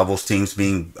spectacular doubles teams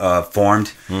being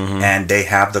formed, and they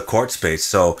have the court space.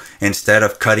 So instead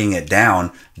of cutting it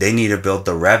down, they need to build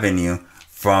the revenue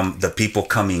from the people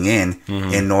coming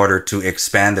in order to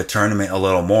expand the tournament a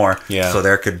little more. Yeah. So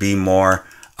there could be more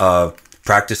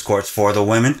practice courts for the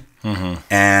women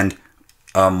and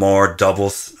more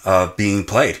doubles being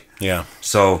played. Yeah.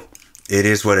 So it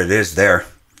is what it is there.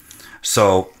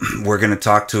 So we're gonna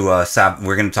talk to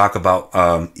we're gonna talk about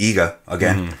Iga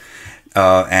again,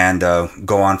 and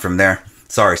go on from there.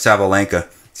 Sorry, Sabalenka.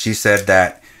 She said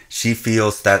that she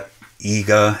feels that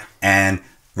Iga and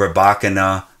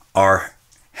Rybakina are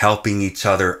helping each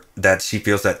other. That she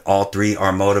feels that all three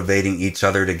are motivating each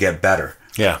other to get better.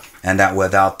 Yeah. And that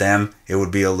without them, it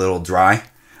would be a little dry.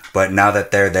 But now that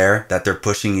they're there, that they're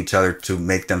pushing each other to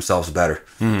make themselves better.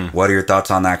 What are your thoughts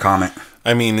on that comment?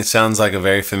 I mean, it sounds like a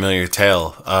very familiar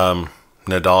tale. Nadal,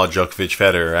 Djokovic,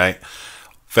 Federer, right?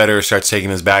 Federer starts taking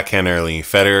his backhand early.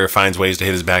 Federer finds ways to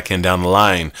hit his backhand down the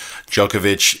line.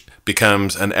 Djokovic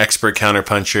becomes an expert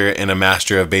counterpuncher and a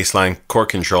master of baseline court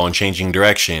control and changing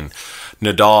direction.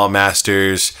 Nadal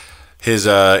masters his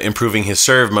improving his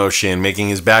serve motion, making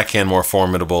his backhand more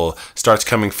formidable, starts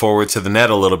coming forward to the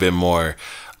net a little bit more.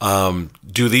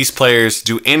 Do these players,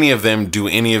 do any of them do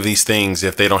any of these things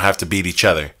if they don't have to beat each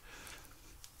other?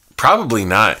 Probably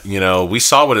not. We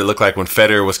saw what it looked like when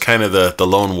Federer was kind of the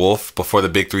lone wolf before the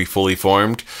big three fully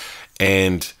formed.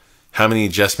 And how many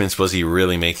adjustments was he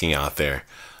really making out there?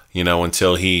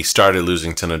 until he started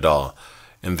losing to Nadal.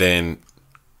 And then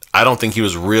I don't think he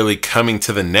was really coming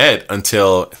to the net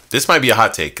until, this might be a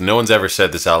hot take, no one's ever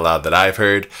said this out loud that I've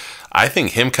heard. I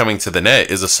think him coming to the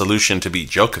net is a solution to beat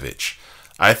Djokovic.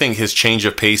 I think his change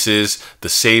of paces, the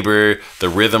saber, the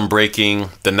rhythm breaking,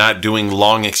 the not doing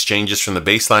long exchanges from the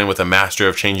baseline with a master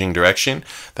of changing direction,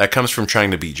 that comes from trying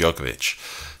to beat Djokovic.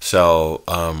 So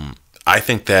I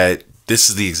think that this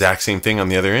is the exact same thing on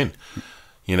the other end.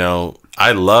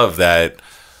 I love that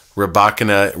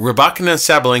Rybakina and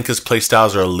Sabalenka's play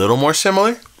styles are a little more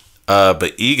similar,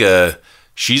 but Iga,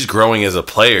 she's growing as a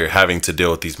player, having to deal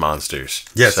with these monsters.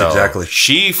 Yes, so exactly.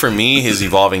 She, for me, is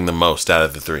evolving the most out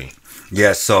of the three.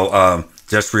 Yes, so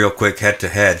just real quick, head to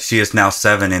head, she is now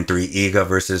 7-3. Iga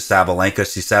versus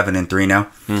Sabalenka, she's 7-3 now.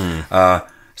 Mm-hmm.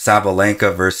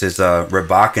 Sabalenka versus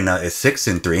Rybakina is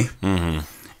 6-3. Mm-hmm.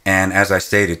 And as I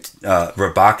stated,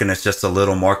 Rybakina is just a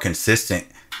little more consistent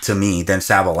to me than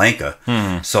Sabalenka.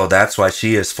 Mm-hmm. So that's why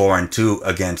she is 4-2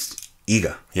 against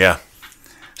Iga. Yeah.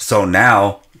 So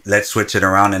now let's switch it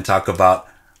around and talk about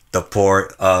the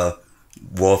poor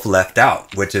wolf left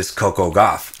out, which is Coco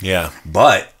Gauff. Yeah.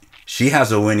 But she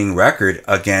has a winning record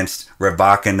against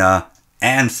Rybakina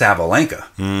and Sabalenka.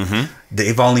 Mm-hmm.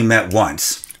 They've only met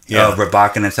once. Yeah.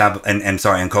 Rybakina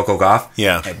and Coco Gauff.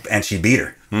 Yeah. And she beat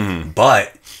her. Mm-hmm.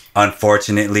 But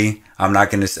unfortunately, I'm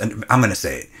going to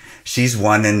say it. She's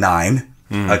 1-9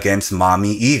 against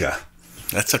Mommy Iga.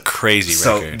 That's a crazy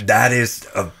record. So that is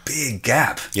a big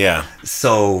gap. Yeah.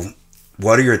 So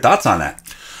what are your thoughts on that?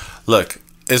 Look,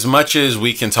 as much as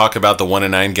we can talk about the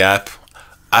 1-9 gap,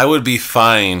 I would be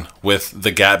fine with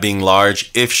the gap being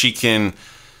large if she can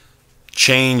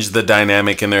change the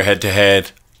dynamic in their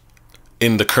head-to-head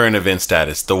in the current event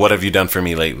status, the what have you done for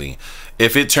me lately.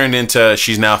 If it turned into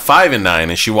she's now 5-9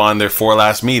 and she won their 4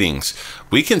 last meetings,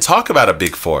 we can talk about a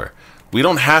big 4. We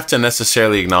don't have to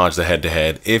necessarily acknowledge the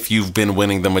head-to-head if you've been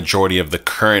winning the majority of the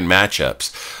current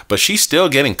matchups. But she's still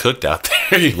getting cooked out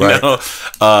there, you know?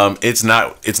 It's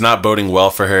not boding well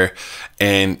for her.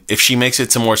 And if she makes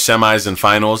it to more semis and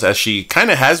finals, as she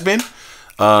kind of has been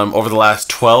over the last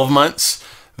 12 months,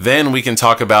 then we can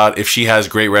talk about if she has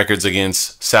great records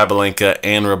against Sabalenka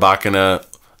and Rybakina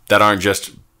that aren't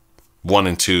just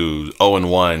 1-2,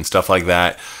 0-1, stuff like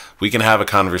that. We can have a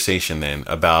conversation then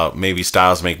about maybe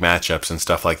styles make matchups and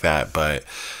stuff like that. But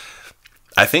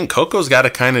I think Coco's got to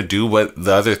kind of do what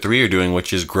the other three are doing,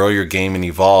 which is grow your game and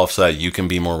evolve so that you can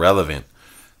be more relevant.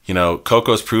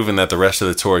 Coco's proven that the rest of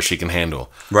the tour she can handle.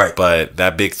 Right. But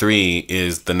that big 3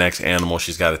 is the next animal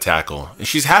she's got to tackle. And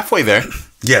she's halfway there.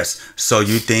 Yes. So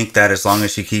you think that as long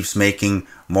as she keeps making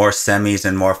more semis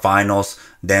and more finals,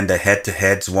 then the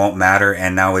head-to-heads won't matter,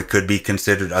 and now it could be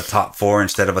considered a top 4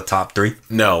 instead of a top 3?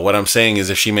 No, what I'm saying is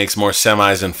if she makes more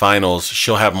semis and finals,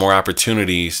 she'll have more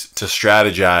opportunities to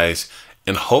strategize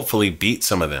and hopefully beat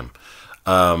some of them.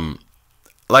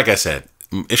 Like I said,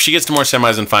 if she gets to more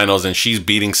semis and finals and she's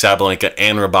beating Sabalenka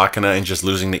and Rybakina and just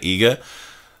losing to Iga,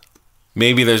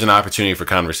 maybe there's an opportunity for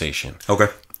conversation. Okay.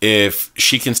 If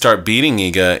she can start beating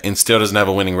Iga and still doesn't have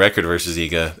a winning record versus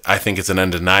Iga, I think it's an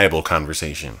undeniable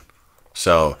conversation.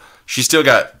 So she still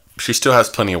has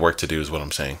plenty of work to do is what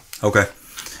I'm saying. Okay.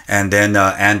 And then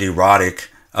Andy Roddick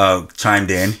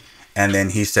chimed in, and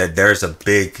then he said there's a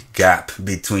big gap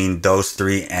between those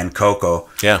 3 and Coco.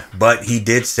 Yeah. But he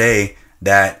did say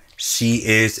that she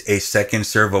is a second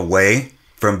serve away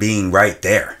from being right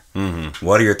there. Mm-hmm.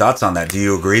 What are your thoughts on that? Do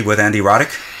you agree with Andy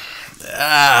Roddick?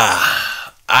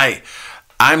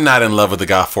 I'm not in love with the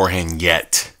Gauff forehand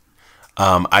yet.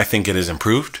 I think it has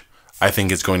improved. I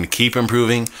think it's going to keep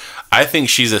improving. I think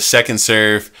she's a second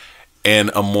serve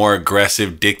and a more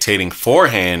aggressive dictating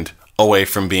forehand away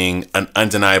from being an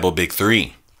undeniable big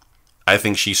 3. I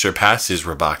think she surpasses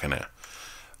Rybakina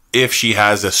if she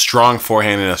has a strong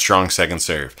forehand and a strong second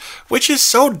serve, which is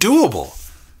so doable.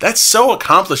 That's so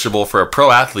accomplishable for a pro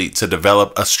athlete to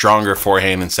develop a stronger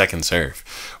forehand and second serve.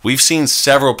 We've seen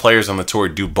several players on the tour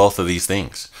do both of these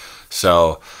things.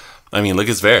 So, I mean, look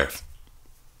at Zverev.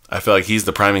 I feel like he's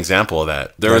the prime example of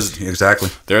that.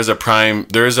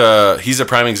 He's a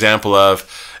prime example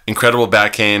of incredible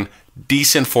backhand,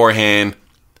 decent forehand,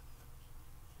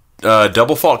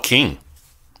 double fault king.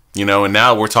 And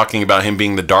now we're talking about him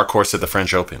being the dark horse at the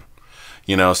French Open.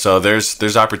 So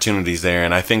there's opportunities there,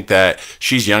 and I think that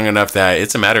she's young enough that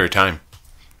it's a matter of time.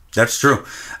 That's true.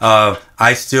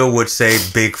 I still would say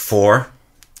big 4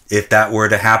 if that were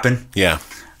to happen. Yeah.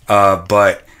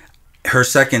 But her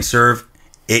second serve,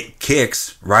 it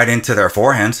kicks right into their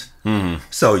forehands. Mm-hmm.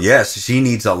 So, yes, she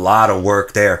needs a lot of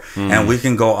work there. Mm-hmm. And we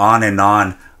can go on and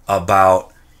on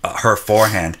about her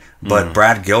forehand. But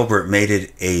Brad Gilbert made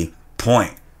it a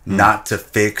point not to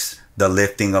fix the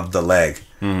lifting of the leg,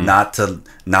 not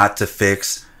to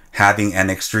fix having an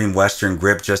extreme Western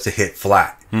grip just to hit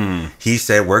flat. He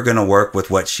said, we're going to work with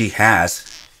what she has,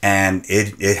 and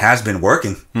it has been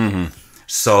working.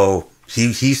 So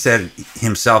he said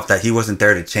himself that he wasn't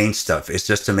there to change stuff. It's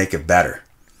just to make it better.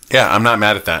 Yeah, I'm not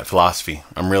mad at that philosophy.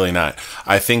 I'm really not.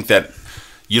 I think that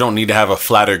you don't need to have a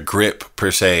flatter grip,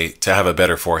 per se, to have a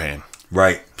better forehand.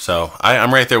 Right. So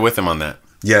I'm right there with him on that.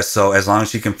 Yes, so as long as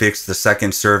she can fix the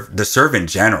second serve, the serve in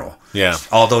general. Yeah.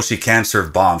 Although she can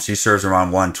serve bombs, she serves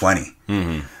around 120.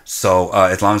 So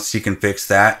as long as she can fix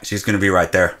that, she's going to be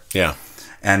right there. Yeah.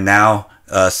 And now,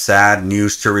 sad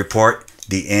news to report,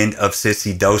 the end of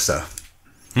Tsitsidosa.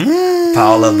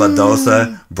 Paula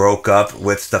Badosa broke up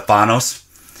with Stefanos.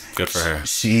 Good for her.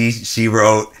 She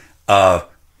wrote,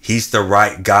 he's the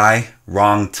right guy,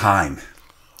 wrong time.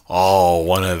 Oh,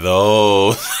 one of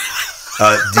those.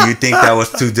 Do you think that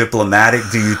was too diplomatic?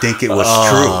 Do you think it was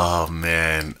true? Oh,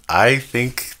 man. I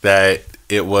think that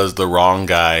it was the wrong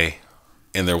guy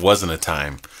and there wasn't a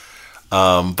time.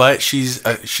 But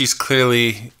she's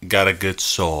clearly got a good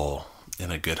soul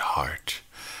and a good heart.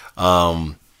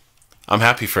 I'm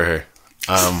happy for her.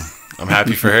 I'm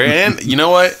happy for her. And you know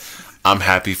what? I'm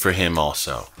happy for him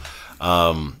also.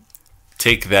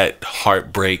 Take that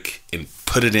heartbreak and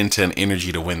put it into an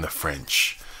energy to win the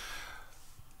French.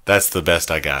 That's the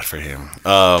best I got for him.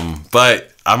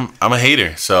 But I'm a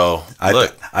hater, so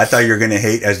look. I thought you were gonna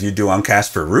hate as you do on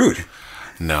Casper Ruud.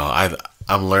 No,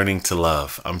 I'm learning to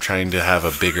love. I'm trying to have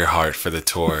a bigger heart for the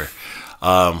tour.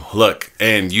 Look,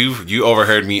 and you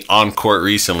overheard me on court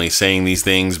recently saying these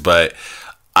things, but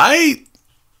I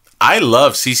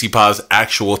love Tsitsipas'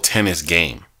 actual tennis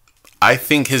game. I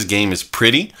think his game is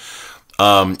pretty.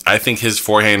 I think his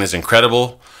forehand is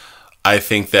incredible. I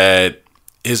think that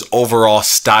his overall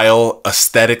style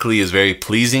aesthetically is very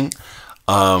pleasing.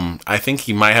 I think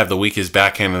he might have the weakest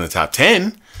backhand in the top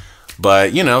 10,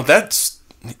 but you know,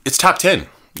 it's top 10,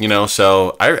 you know,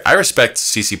 so I respect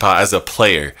Tsitsipas as a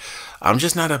player. I'm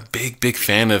just not a big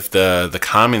fan of the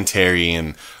commentary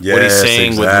and what he's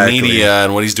saying with media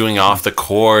and what he's doing off the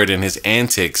court and his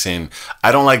antics, and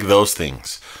I don't like those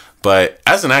things. But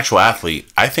as an actual athlete,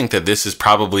 I think that this is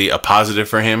probably a positive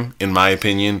for him, in my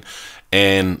opinion,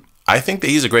 and I think that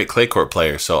he's a great clay court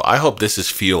player, so I hope this is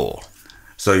fuel.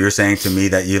 So you're saying to me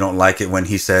that you don't like it when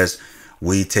he says,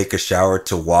 we take a shower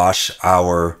to wash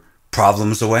our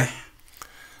problems away?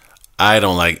 I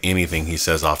don't like anything he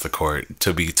says off the court,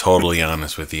 to be totally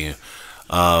honest with you.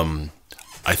 I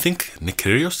think Nick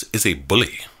Kyrgios is a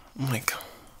bully. I'm like,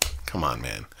 come on,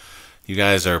 man. You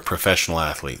guys are professional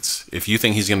athletes. If you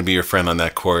think he's going to be your friend on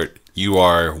that court, you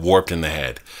are warped in the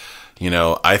head. You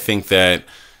know, I think that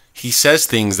he says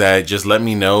things that just let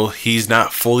me know he's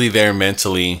not fully there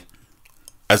mentally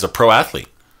as a pro athlete.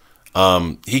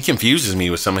 He confuses me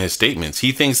with some of his statements.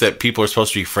 He thinks that people are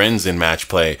supposed to be friends in match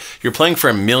play. You're playing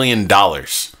for $1 million.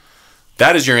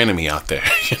 That is your enemy out there.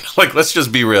 You know, like, let's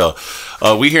just be real.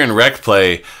 We here in rec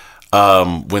play,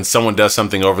 when someone does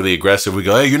something overly aggressive, we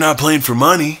go, hey, you're not playing for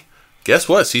money. Guess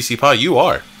what, Tsitsipas, you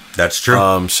are. That's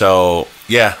true. So,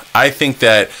 yeah, I think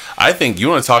you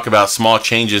want to talk about small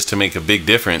changes to make a big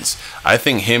difference. I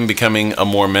think him becoming a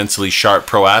more mentally sharp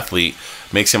pro athlete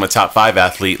makes him a top 5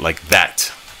 athlete like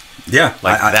that. Yeah,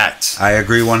 that. I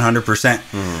agree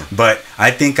 100%. But I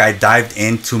think I dived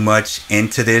in too much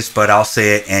into this, but I'll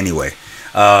say it anyway.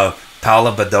 Paula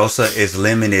Badosa is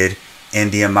limited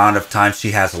in the amount of time she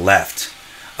has left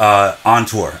on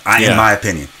tour, in my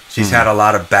opinion. She's had a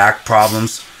lot of back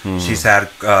problems. She's had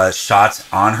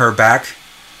shots on her back.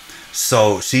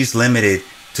 So she's limited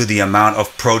to the amount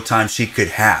of pro time she could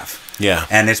have. Yeah.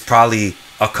 And it's probably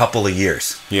a couple of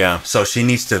years. Yeah. So she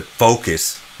needs to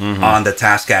focus on the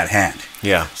task at hand.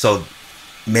 Yeah. So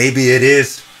maybe it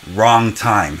is wrong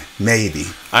time. Maybe.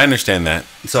 I understand that.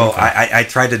 So okay. I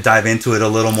tried to dive into it a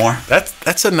little more.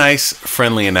 That's a nice,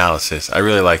 friendly analysis. I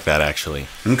really like that, actually.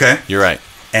 Okay. You're right.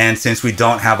 And since we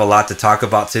don't have a lot to talk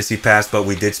about Tsitsipas, but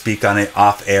we did speak on it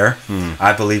off air,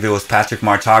 I believe it was Patrick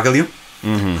Martaglio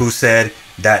who said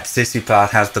that Tsitsipas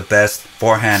has the best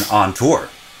forehand on tour.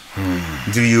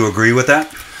 Do you agree with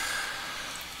that?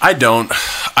 I don't.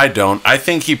 I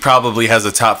think he probably has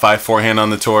a top 5 forehand on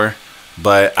the tour,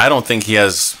 but I don't think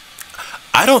his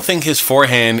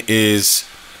forehand is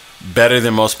better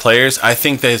than most players. I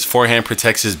think that his forehand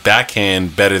protects his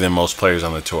backhand better than most players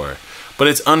on the tour. But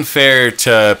it's unfair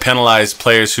to penalize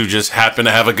players who just happen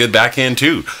to have a good backhand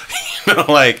too. You know,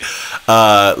 like,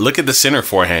 look at the center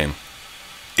forehand.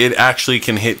 It actually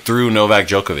can hit through Novak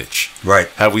Djokovic. Right.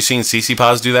 Have we seen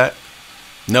Tsitsipas do that?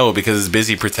 No, because he's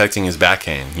busy protecting his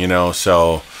backhand, you know.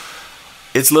 So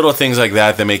it's little things like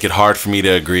that that make it hard for me to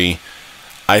agree.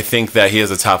 I think that he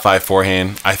has a top 5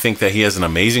 forehand. I think that he has an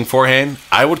amazing forehand.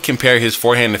 I would compare his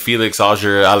forehand to Felix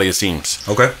Auger-Aliassime's.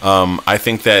 Okay. I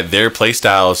think that their play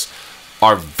styles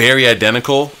are very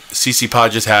identical.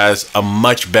 Tsitsipas just has a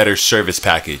much better service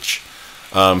package.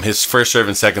 His first serve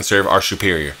and second serve are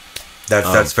superior.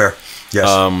 That's fair. Yes.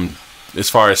 As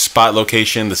far as spot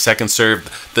location, the second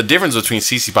serve, the difference between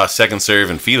Tsitsipas' second serve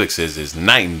and Felix's is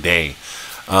night and day.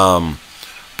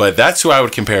 But that's who I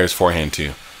would compare his forehand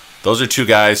to. Those are two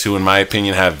guys who, in my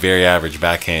opinion, have very average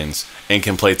backhands and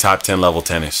can play top 10 level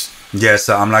tennis. Yes,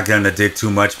 I'm not going to dig too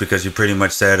much because you pretty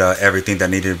much said everything that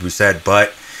needed to be said.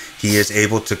 But he is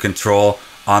able to control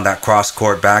on that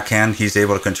cross-court backhand. He's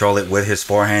able to control it with his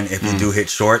forehand if you do hit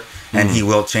short. And he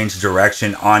will change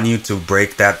direction on you to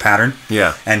break that pattern.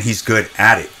 Yeah. And he's good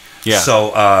at it. Yeah.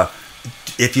 So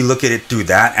if you look at it through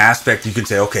that aspect, you can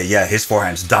say, okay, yeah, his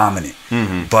forehand's dominant.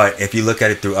 But if you look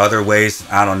at it through other ways,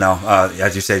 I don't know.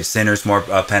 As you say, Sinner's more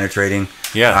penetrating.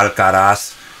 Yeah.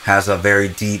 Alcaraz has a very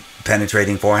deep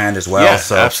penetrating forehand as well. Yeah,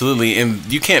 so. Absolutely.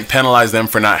 And you can't penalize them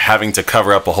for not having to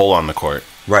cover up a hole on the court.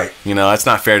 Right. You know, that's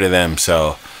not fair to them.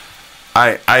 So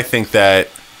I think that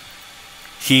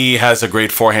he has a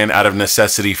great forehand out of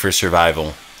necessity for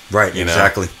survival. Right,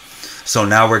 exactly. So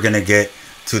now we're going to get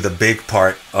to the big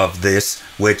part of this,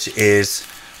 which is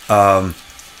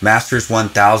Masters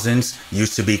 1000s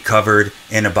used to be covered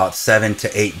in about 7 to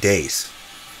 8 days.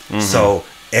 So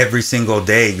every single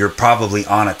day you're probably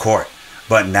on a court.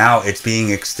 But now it's being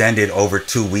extended over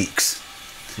 2 weeks.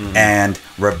 And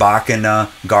Rybakina,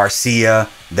 Garcia,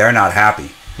 they're not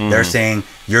happy. They're saying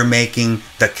you're making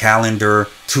the calendar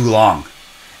too long.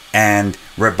 And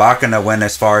Rybakina went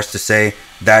as far as to say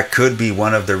that could be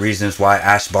one of the reasons why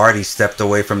Ash Barty stepped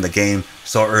away from the game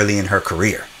so early in her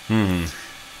career.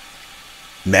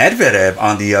 Medvedev,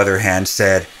 on the other hand,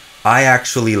 said, I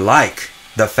actually like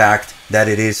the fact that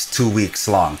it is 2 weeks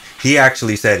long. He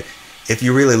actually said, if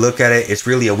you really look at it, it's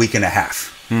really a week and a half.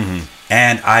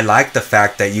 And I like the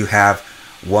fact that you have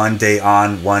 1 day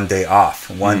on, 1 day off,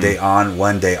 1 day on,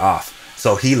 1 day off.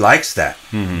 So he likes that.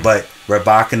 But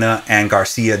Rybakina and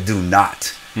Garcia do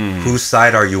not. Whose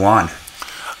side are you on?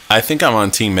 I think I'm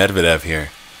on Team Medvedev here.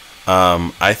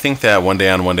 I think that 1 day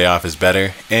on, 1 day off is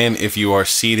better. And if you are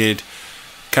seeded,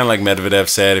 kind of like Medvedev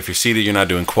said, if you're seeded, you're not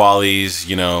doing qualies.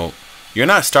 You know, you're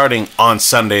not starting on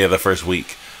Sunday of the first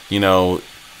week. You know,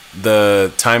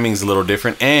 the timing's a little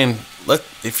different. And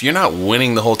if you're not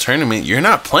winning the whole tournament, you're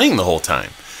not playing the whole time.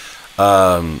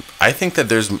 I think that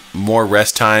there's more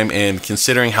rest time, and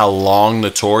considering how long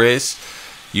the tour is,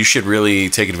 you should really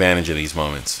take advantage of these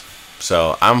moments.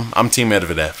 So I'm Team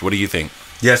Medvedev. What do you think?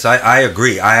 Yes, I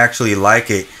agree. I actually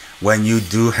like it when you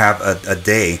do have a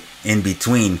day in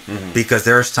between, because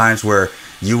there's times where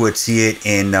you would see it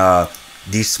in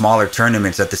these smaller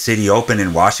tournaments at the City Open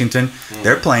in Washington.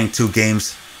 They're playing 2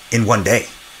 games in 1 day,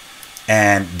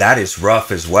 and that is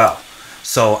rough as well.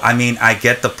 So, I mean, I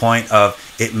get the point of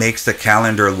it makes the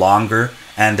calendar longer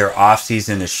and their off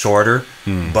season is shorter,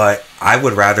 but I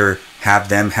would rather have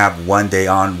them have 1 day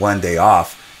on, 1 day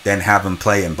off than have them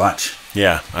play in bunch.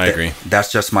 Yeah, I agree.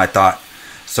 That's just my thought.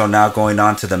 So now going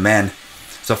on to the men.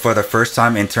 So for the first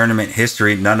time in tournament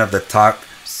history, none of the top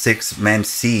 6 men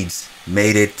seeds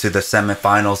made it to the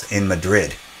semifinals in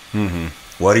Madrid.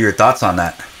 What are your thoughts on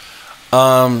that?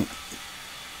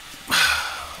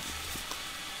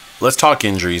 Let's talk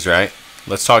injuries, right?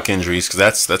 Let's talk injuries,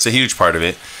 because that's a huge part of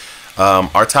it.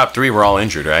 Our top 3 were all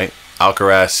injured, right?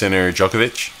 Alcaraz, Sinner,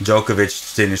 Djokovic.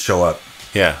 Djokovic didn't show up.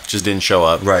 Yeah, just didn't show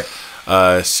up. Right.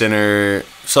 Sinner.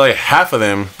 So like half of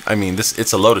them. I mean,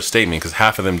 it's a loaded statement because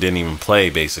half of them didn't even play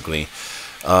basically.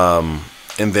 And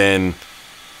then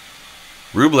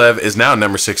Rublev is now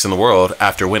number 6 in the world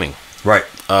after winning. Right.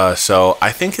 So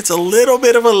I think it's a little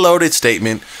bit of a loaded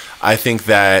statement. I think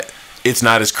that it's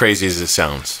not as crazy as it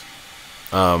sounds.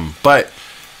 But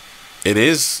it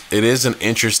is an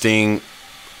interesting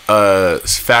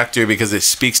factor because it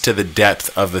speaks to the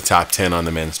depth of the top 10 on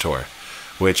the men's tour,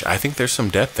 which I think there's some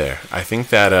depth there. I think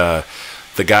that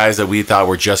the guys that we thought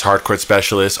were just hard court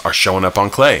specialists are showing up on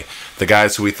clay. The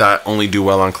guys who we thought only do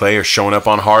well on clay are showing up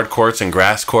on hard courts and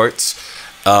grass courts.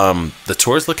 The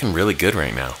tour's looking really good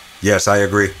right now. Yes, I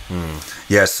agree.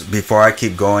 Yes, before I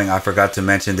keep going, I forgot to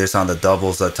mention this on the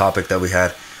doubles topic that we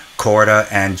had. Korda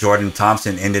and Jordan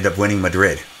Thompson ended up winning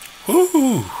Madrid.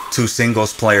 Woo! 2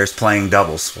 singles players playing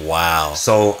doubles. Wow.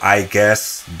 So I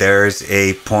guess there's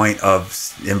a point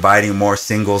of inviting more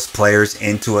singles players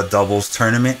into a doubles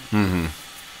tournament.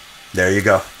 There you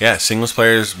go. Yeah, singles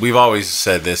players, we've always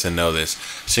said this and know this.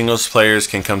 Singles players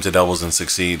can come to doubles and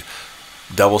succeed.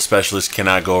 double specialists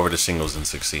cannot go over to singles and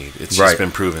succeed. It's just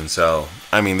been proven. So,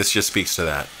 I mean, this just speaks to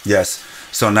that. Yes.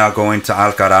 So now going to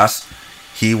Alcaraz,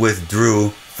 he withdrew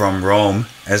from Rome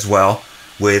as well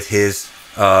with his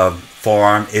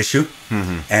forearm issue.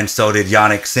 And so did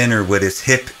Yannick Sinner with his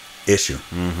hip issue.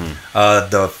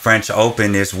 The French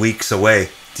Open is weeks away.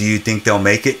 Do you think they'll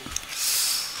make it?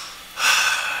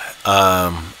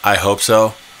 I hope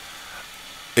so.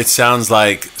 It sounds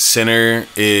like Sinner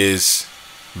is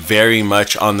very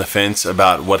much on the fence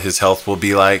about what his health will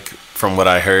be like. From what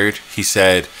I heard, he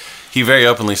very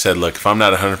openly said, look, if I'm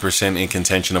not 100% in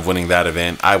contention of winning that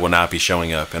event, I will not be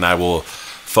showing up, and I will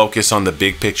focus on the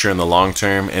big picture in the long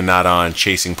term and not on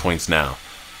chasing points now.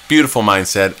 Beautiful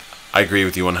mindset. I agree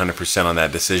with you 100% on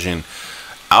that decision.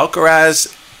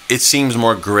 Alcaraz, it seems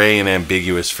more gray and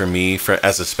ambiguous for me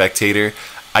as a spectator.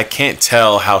 I can't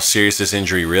tell how serious this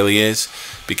injury really is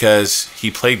because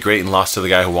he played great and lost to the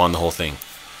guy who won the whole thing.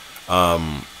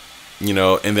 And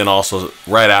then also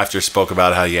right after spoke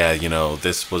about how,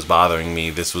 this was bothering me.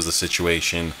 This was the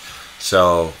situation.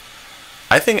 So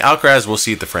I think Alcaraz will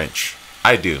see at the French.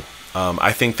 I do.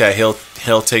 I think that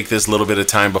he'll take this little bit of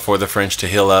time before the French to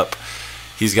heal up.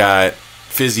 He's got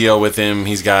physio with him.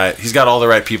 He's got all the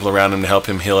right people around him to help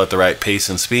him heal at the right pace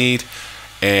and speed.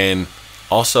 And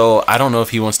also, I don't know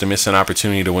if he wants to miss an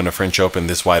opportunity to win a French Open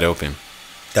this wide open.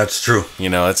 That's true.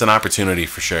 It's an opportunity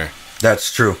for sure.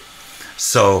 That's true.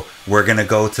 So we're going to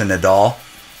go to Nadal.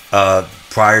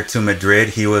 Prior to Madrid,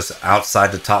 he was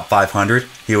outside the top 500.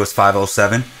 He was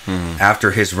 507. After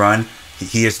his run,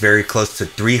 he is very close to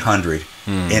 300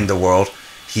 in the world.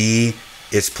 He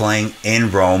is playing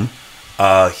in Rome.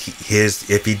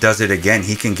 If he does it again,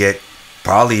 he can get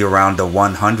probably around the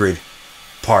 100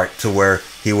 part to where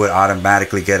he would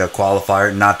automatically get a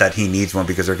qualifier. Not that he needs one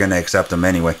because they're going to accept him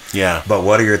anyway. Yeah. But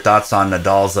what are your thoughts on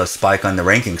Nadal's spike on the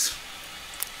rankings?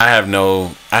 I have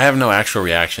no actual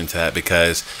reaction to that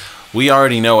because we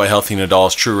already know a healthy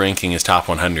Nadal's true ranking is top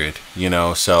 100.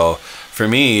 So for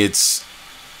me, it's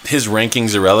his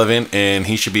ranking's irrelevant, and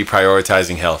he should be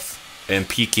prioritizing health and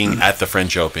peaking at the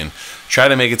French Open. Try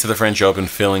to make it to the French Open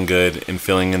feeling good and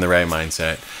feeling in the right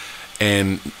mindset.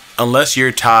 And unless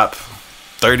you're top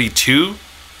 32,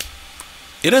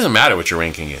 it doesn't matter what your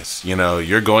ranking is.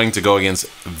 You're going to go against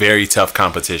very tough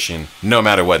competition no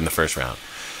matter what in the first round.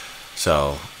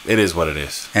 So it is what it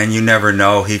is. And you never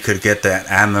know. He could get that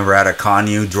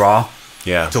Amaratkanu draw.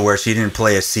 Yeah. To where she didn't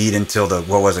play a seed until the,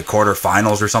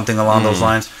 quarterfinals or something along those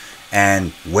lines,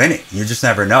 and win it. You just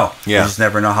never know. Yeah. You just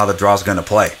never know how the draw's going to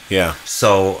play. Yeah.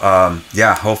 So,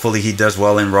 hopefully he does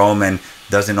well in Rome and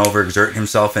doesn't overexert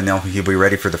himself, and he'll be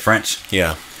ready for the French.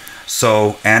 Yeah.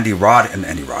 So Andy Murray,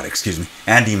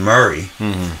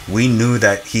 we knew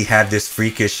that he had this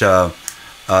freakish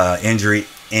injury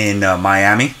in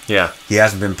Miami. Yeah. He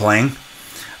hasn't been playing.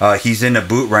 He's in a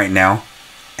boot right now.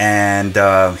 And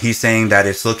he's saying that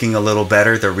it's looking a little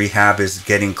better. The rehab is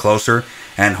getting closer.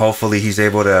 And hopefully he's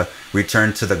able to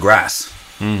return to the grass.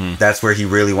 That's where he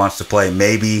really wants to play.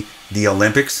 Maybe the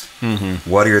Olympics.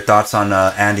 What are your thoughts on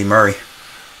Andy Murray?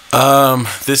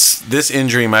 This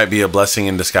injury might be a blessing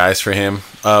in disguise for him.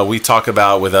 We talk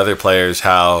about with other players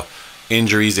how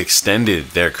injuries extended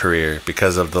their career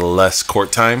because of the less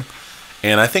court time.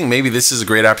 And I think maybe this is a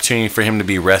great opportunity for him to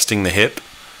be resting the hip.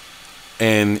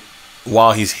 And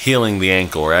while he's healing the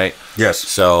ankle, right? Yes.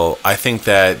 So I think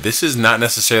that this is not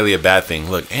necessarily a bad thing.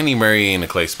 Look, Andy Murray ain't a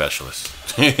clay specialist.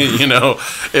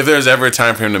 If there's ever a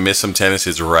time for him to miss some tennis,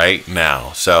 it's right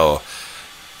now. So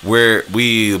we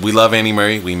love Andy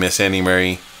Murray. We miss Andy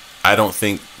Murray. I don't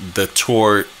think the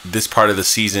tour, this part of the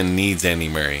season, needs Andy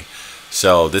Murray.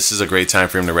 So this is a great time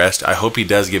for him to rest. I hope he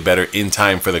does get better in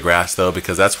time for the grass, though,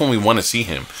 because that's when we want to see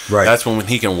him. Right. That's when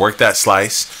he can work that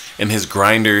slice, and his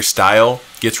grinder style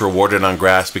gets rewarded on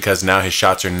grass because now his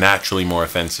shots are naturally more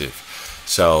offensive.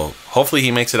 So hopefully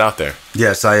he makes it out there.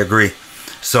 Yes, I agree.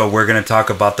 So we're going to talk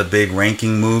about the big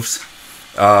ranking moves.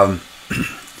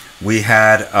 We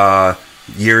had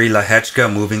Yuri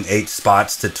Lehechka moving 8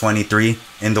 spots to 23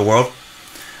 in the world.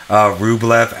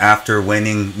 Rublev, after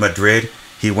winning Madrid,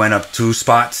 he went up 2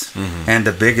 spots. And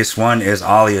the biggest one is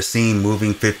Aliassime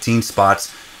moving 15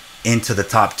 spots into the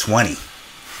top 20.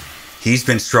 He's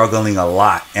been struggling a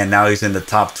lot, and now he's in the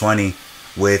top 20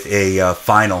 with a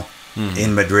final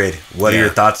in Madrid. What are your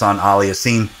thoughts on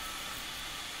Aliassime?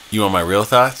 You want my real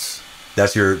thoughts?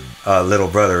 That's your little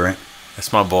brother, right?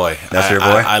 That's my boy. That's your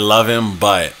boy? I love him,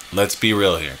 but let's be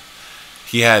real here.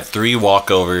 He had 3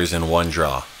 walkovers and 1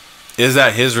 draw. Is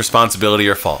that his responsibility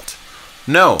or fault?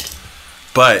 No.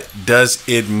 But does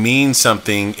it mean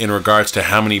something in regards to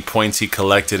how many points he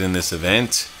collected in this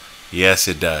event? Yes,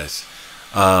 it does.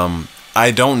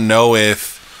 I don't know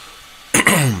if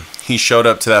he showed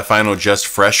up to that final just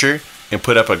fresher and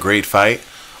put up a great fight,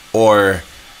 or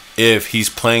if he's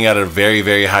playing at a very,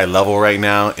 very high level right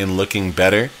now and looking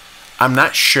better. I'm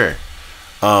not sure.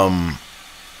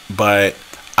 But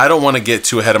I don't want to get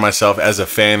too ahead of myself as a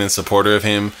fan and supporter of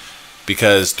him,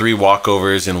 because 3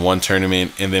 walkovers in one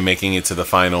tournament and then making it to the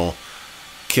final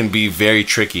can be very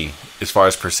tricky as far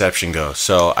as perception goes.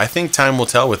 So I think time will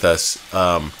tell with us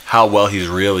how well he's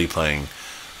really playing.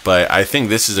 But I think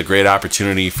this is a great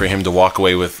opportunity for him to walk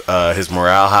away with his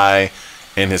morale high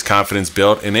and his confidence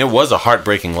built. And it was a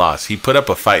heartbreaking loss. He put up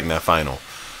a fight in that final.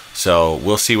 So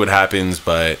we'll see what happens,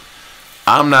 but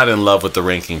I'm not in love with the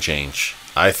ranking change.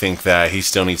 I think that he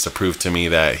still needs to prove to me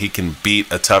that he can beat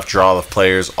a tough draw of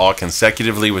players all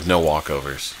consecutively with no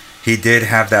walkovers. He did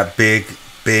have that big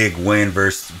win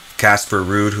versus Casper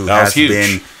Ruud, who has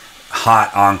been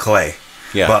hot on clay.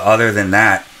 Yeah. But other than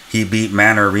that, he beat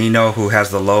Manarino, who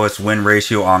has the lowest win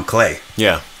ratio on clay.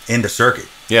 Yeah. In the circuit.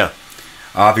 Yeah.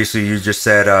 Obviously, you just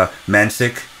said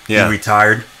Mensik. Yeah. He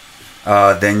retired.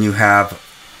 Then you have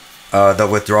the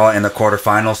withdrawal in the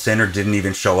quarterfinals. Sinner didn't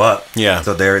even show up. Yeah.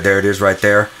 So there it is right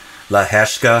there.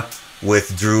 Leheshka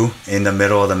withdrew in the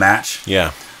middle of the match.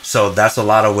 Yeah. So that's a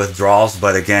lot of withdrawals.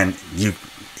 But again,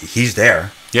 he's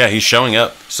there. Yeah, he's showing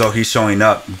up. So he's showing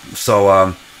up.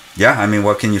 So, yeah, I mean,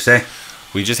 what can you say?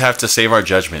 We just have to save our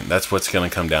judgment. That's what's going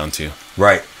to come down to.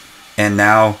 Right. And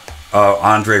now,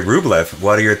 Andrei Rublev,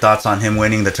 what are your thoughts on him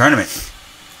winning the tournament?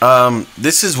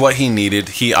 This is what he needed.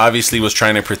 He obviously was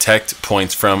trying to protect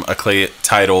points from a clay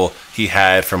title he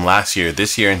had from last year,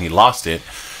 this year, and he lost it.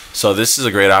 So this is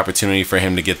a great opportunity for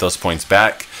him to get those points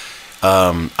back.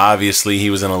 Obviously, he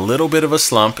was in a little bit of a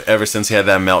slump ever since he had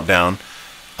that meltdown.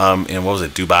 And what was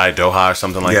it, Dubai, Doha, or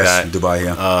something like that? Yes, Dubai,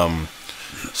 yeah.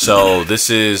 So this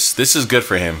is good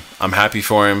for him. I'm happy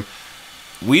for him.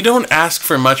 We don't ask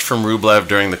for much from Rublev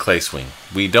during the clay swing.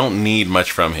 We don't need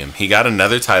much from him. He got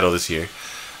another title this year,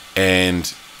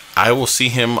 and I will see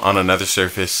him on another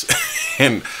surface,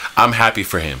 and I'm happy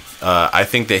for him. I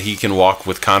think that he can walk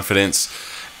with confidence.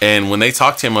 And when they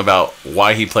talked to him about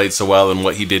why he played so well and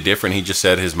what he did different, he just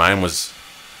said his mind was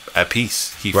at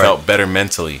peace. He felt better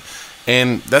mentally.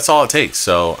 And that's all it takes.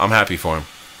 So I'm happy for him.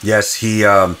 Yes, he's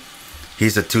a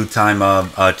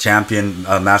 2-time champion,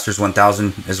 Masters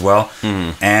 1000 as well.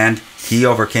 Mm-hmm. And he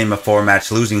overcame a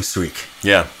 4-match losing streak.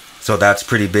 Yeah. So that's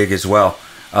pretty big as well.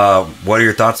 What are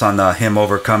your thoughts on him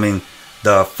overcoming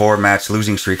the 4-match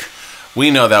losing streak? We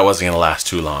know that wasn't going to last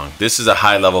too long. This is a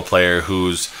high-level player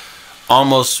who's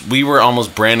we were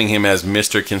almost branding him as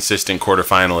Mr. Consistent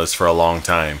quarterfinalist for a long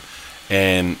time.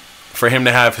 And for him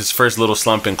to have his first little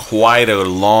slump in quite a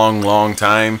long, long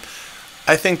time,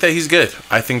 I think that he's good.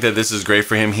 I think that this is great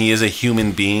for him. He is a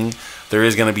human being. There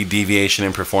is going to be deviation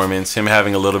in performance. Him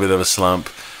having a little bit of a slump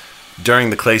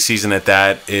during the clay season at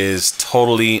that is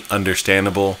totally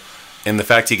understandable. And the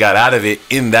fact he got out of it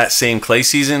in that same clay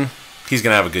season, he's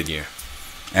going to have a good year.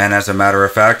 And as a matter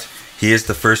of fact, he is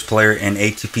the first player in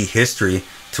ATP history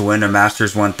to win a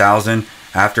Masters 1000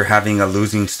 after having a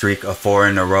losing streak of 4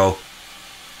 in a row.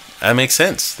 That makes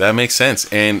sense.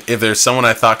 And if there's someone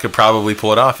I thought could probably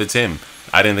pull it off, it's him.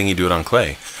 I didn't think he'd do it on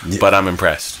clay, but I'm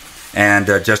impressed. And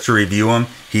just to review him,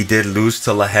 he did lose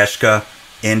to Leheshka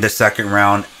in the second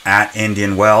round at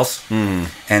Indian Wells. Mm.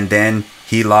 And then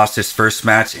he lost his first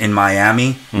match in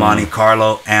Miami, Monte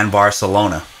Carlo, and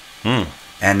Barcelona. Mm.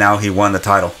 And now he won the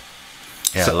title.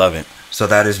 Yeah, I love it. So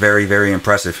that is very, very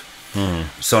impressive. Mm.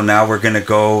 So now we're going to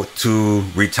go to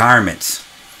retirements.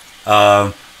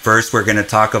 First, we're going to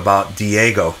talk about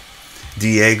Diego.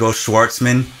 Diego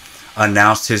Schwartzman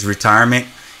announced his retirement.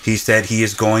 He said he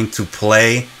is going to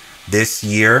play this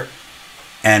year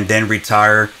and then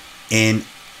retire in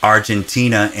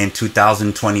Argentina in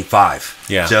 2025.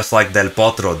 Yeah. Just like Del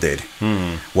Potro did.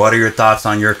 What are your thoughts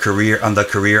on the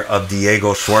career of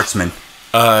Diego Schwartzman?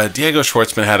 Diego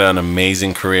Schwartzman had an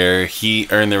amazing career. He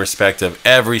earned the respect of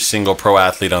every single pro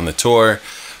athlete on the tour.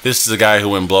 This is a guy who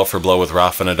went blow for blow with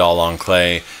Rafa Nadal on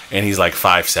clay, and he's like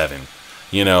 5'7".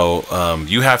 You know,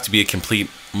 you have to be a complete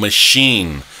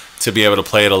machine to be able to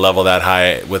play at a level that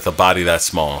high with a body that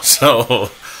small. So,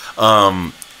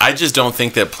 I just don't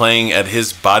think that playing at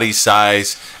his body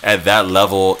size at that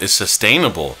level is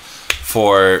sustainable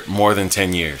for more than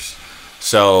 10 years.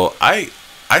 So, I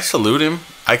salute him.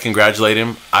 I congratulate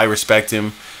him. I respect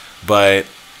him. But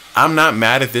I'm not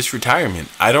mad at this retirement.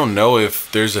 I don't know if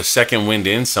there's a second wind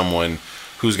in someone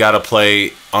who's got to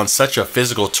play on such a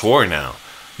physical tour now.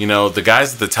 You know, the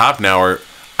guys at the top now are,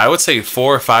 I would say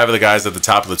 4 or 5 of the guys at the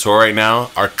top of the tour right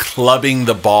now are clubbing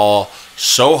the ball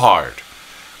so hard.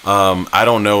 I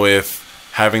don't know if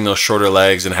having those shorter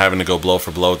legs and having to go blow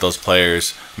for blow with those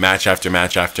players match after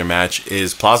match after match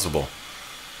is plausible.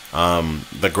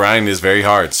 The grind is very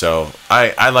hard. So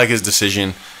I like his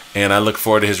decision, and I look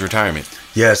forward to his retirement.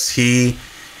 Yes, he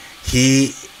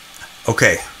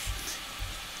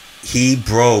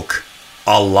broke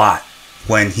a lot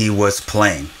when he was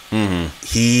playing.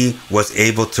 He was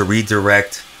able to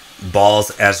redirect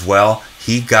balls as well.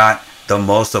 He got the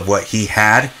most of what he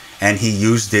had, and he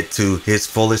used it to his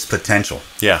fullest potential.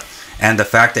 Yeah. And the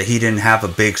fact that he didn't have a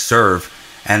big serve,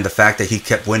 and the fact that he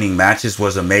kept winning matches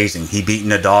was amazing. He beat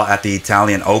Nadal at the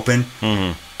Italian Open.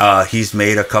 He's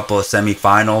made a couple of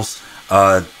semifinals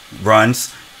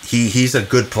runs. He's a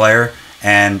good player,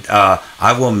 and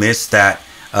I will miss that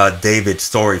David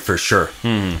story for sure.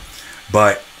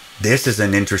 But this is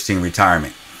an interesting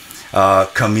retirement.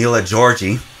 Camila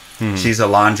Giorgi, she's a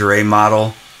lingerie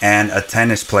model and a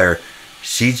tennis player.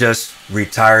 She just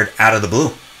retired out of the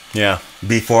blue. Yeah.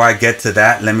 Before I get to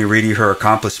that, let me read you her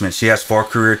accomplishments. She has 4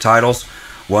 career titles,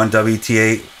 1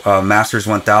 WTA Masters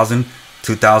 1000,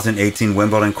 2018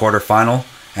 Wimbledon quarterfinal,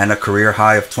 and a career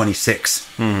high of 26.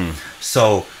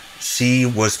 So she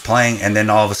was playing, and then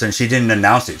all of a sudden she didn't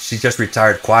announce it. She just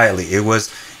retired quietly. It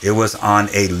was on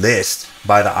a list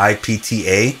by the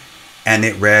IPTA, and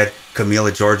it read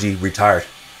Camila Giorgi retired.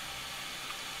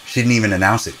 She didn't even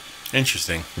announce it.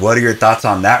 Interesting. What are your thoughts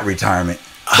on that retirement?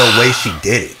 The way she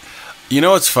did it. You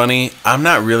know what's funny? I'm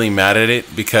not really mad at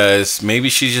it because maybe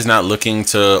she's just not looking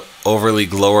to overly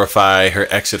glorify her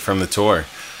exit from the tour.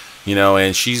 You know,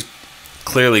 and she's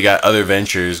clearly got other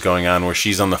ventures going on where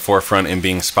she's on the forefront and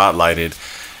being spotlighted.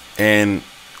 And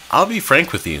I'll be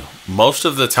frank with you. Most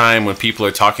of the time when people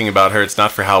are talking about her, it's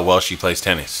not for how well she plays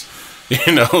tennis.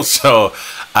 You know, so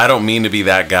I don't mean to be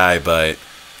that guy, but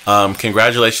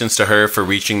congratulations to her for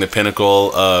reaching the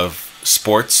pinnacle of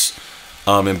sports.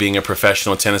 And being a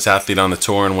professional tennis athlete on the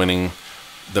tour and winning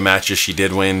the matches she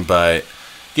did win. But,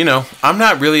 you know, I'm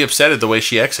not really upset at the way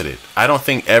she exited. I don't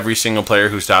think every single player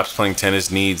who stops playing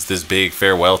tennis needs this big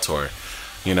farewell tour.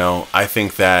 You know, I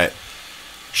think that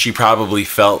she probably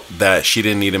felt that she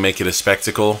didn't need to make it a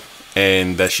spectacle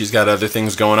and that she's got other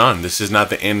things going on. This is not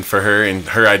the end for her, and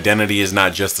her identity is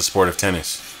not just the sport of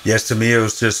tennis. Yes, to me it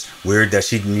was just weird that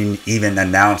she didn't even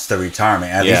announce the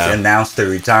retirement. At least announce the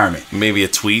retirement. Maybe a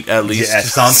tweet at least. Yeah,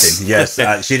 something,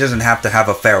 yes. She doesn't have to have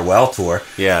a farewell tour,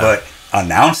 but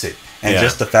announce it. And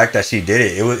just the fact that she did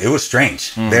it, it was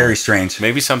strange. Very strange.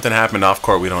 Maybe something happened off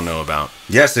court we don't know about.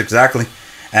 Yes, exactly.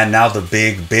 And now the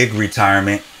big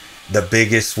retirement, the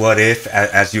biggest what if,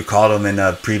 as you called him in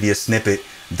a previous snippet,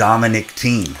 Dominic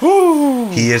Thiem.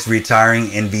 He is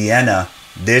retiring in Vienna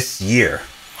this year.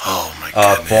 Oh my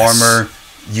goodness. Former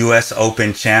U.S.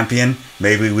 Open champion.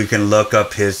 Maybe we can look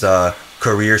up his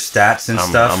career stats and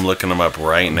stuff. I'm looking him up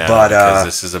right now because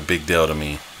this is a big deal to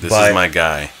me. This is my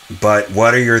guy. But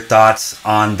what are your thoughts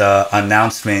on the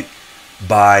announcement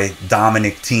by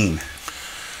Dominic Thiem?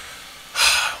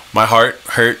 My heart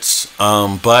hurts,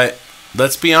 but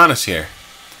let's be honest here.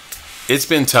 It's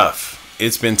been tough.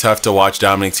 It's been tough to watch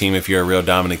Dominic Thiem if you're a real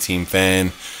Dominic Thiem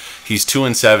fan. He's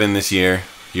 2-7 this year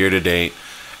to date.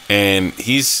 And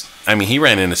he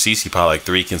ran into Tsitsipas like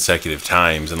 3 consecutive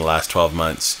times in the last 12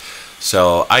 months.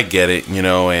 So I get it, you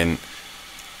know, and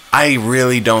I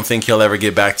really don't think he'll ever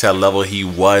get back to that level he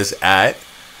was at.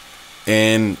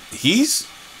 And is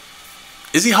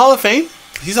he Hall of Fame?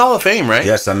 He's Hall of Fame, right?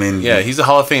 Yes, I mean... Yeah, he's a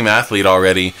Hall of Fame athlete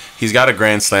already. He's got a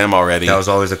Grand Slam already. That was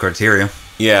always a criteria.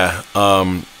 Yeah.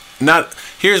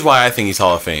 Here's why I think he's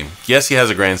Hall of Fame. Yes, he has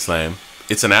a Grand Slam.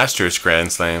 It's an asterisk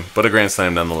Grand Slam, but a Grand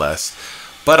Slam nonetheless.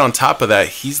 But on top of that,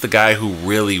 he's the guy who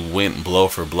really went blow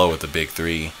for blow with the Big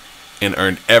Three and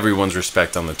earned everyone's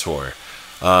respect on the tour.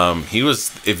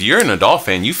 If you're a Nadal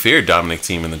fan, you feared Dominic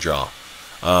Thiem in the draw.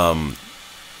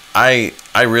 I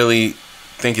really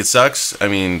think it sucks. I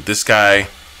mean, this guy,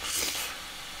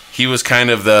 he was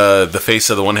kind of the face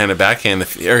of the one-handed backhand,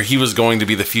 or he was going to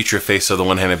be the future face of the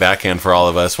one-handed backhand for all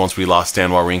of us once we lost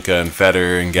Stan Wawrinka and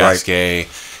Federer and Gasquet.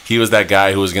 Right. He was that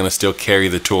guy who was going to still carry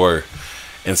the tour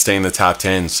and stay in the top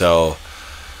 10. So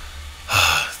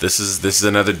this is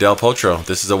another Del Potro.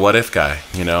 This is a what if guy,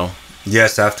 you know.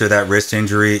 Yes, after that wrist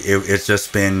injury, it's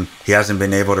just been, he hasn't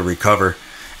been able to recover.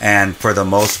 And for the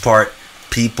most part,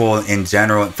 people in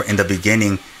general, in the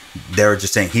beginning, they were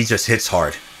just saying he just hits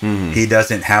hard. He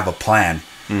doesn't have a plan.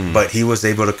 But he was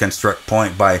able to construct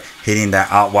point by hitting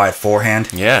that out wide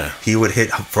forehand. Yeah. He would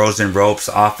hit frozen ropes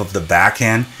off of the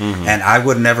backhand. And I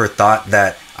would never thought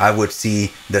that I would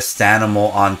see the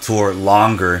Stanimal on tour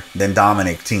longer than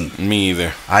Dominic Thiem. Me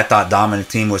either. I thought Dominic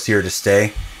Thiem was here to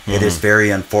stay. It is very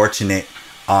unfortunate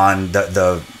on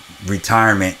the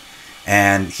retirement.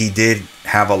 and he did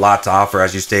have a lot to offer,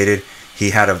 as you stated. He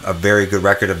had a very good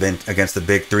record against the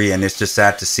big three, and it's just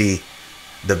sad to see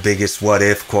the biggest what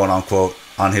if, quote unquote,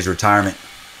 on his retirement.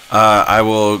 I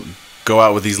will go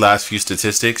out with these last few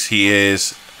statistics. He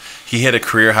hit a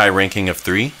career high ranking of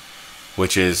 3,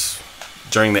 which is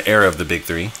during the era of the big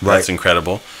three. Right. That's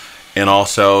incredible. And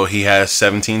also he has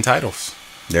 17 titles.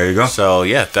 There you go. So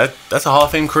yeah, that's a Hall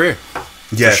of Fame career.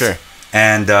 Yes. For sure.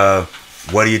 And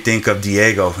what do you think of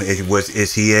Diego?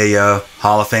 Is he a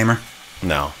Hall of Famer?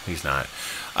 No, he's not.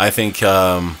 I think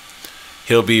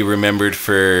he'll be remembered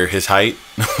for his height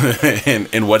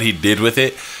and what he did with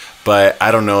it, but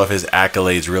I don't know if his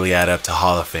accolades really add up to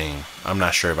Hall of Fame. I'm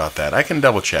not sure about that. I can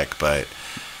double check, but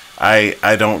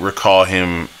I don't recall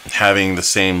him having the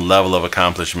same level of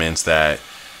accomplishments that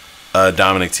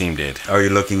Dominic Thiem did. Are you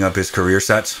looking up his career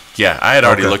stats? Yeah, I had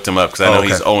already looked him up because I know okay.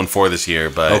 he's 0-4 this year.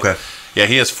 But yeah,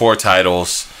 he has 4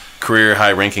 titles, career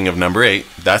high ranking of number 8.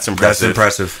 That's impressive.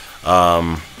 That's impressive.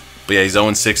 But yeah, he's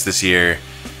 0-6 this year.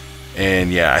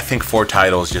 And yeah, I think 4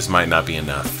 titles just might not be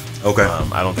enough. Okay.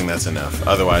 I don't think that's enough.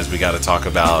 Otherwise, we got to talk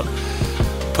about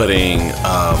putting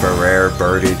Ferrer,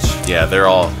 Burdage. Yeah,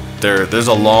 there's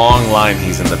a long line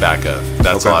he's in the back of.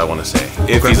 That's all I want to say.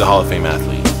 If he's a Hall of Fame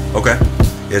athlete. Okay.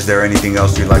 Is there anything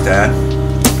else you'd like to add?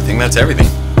 I think that's everything.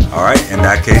 All right. In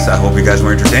that case, I hope you guys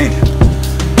were entertained.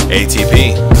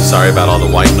 ATP. Sorry about all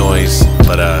the white noise,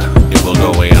 but it will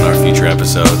go away in our future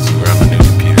episodes. We're on the new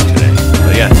computer today.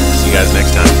 But yeah, see you guys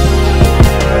next time.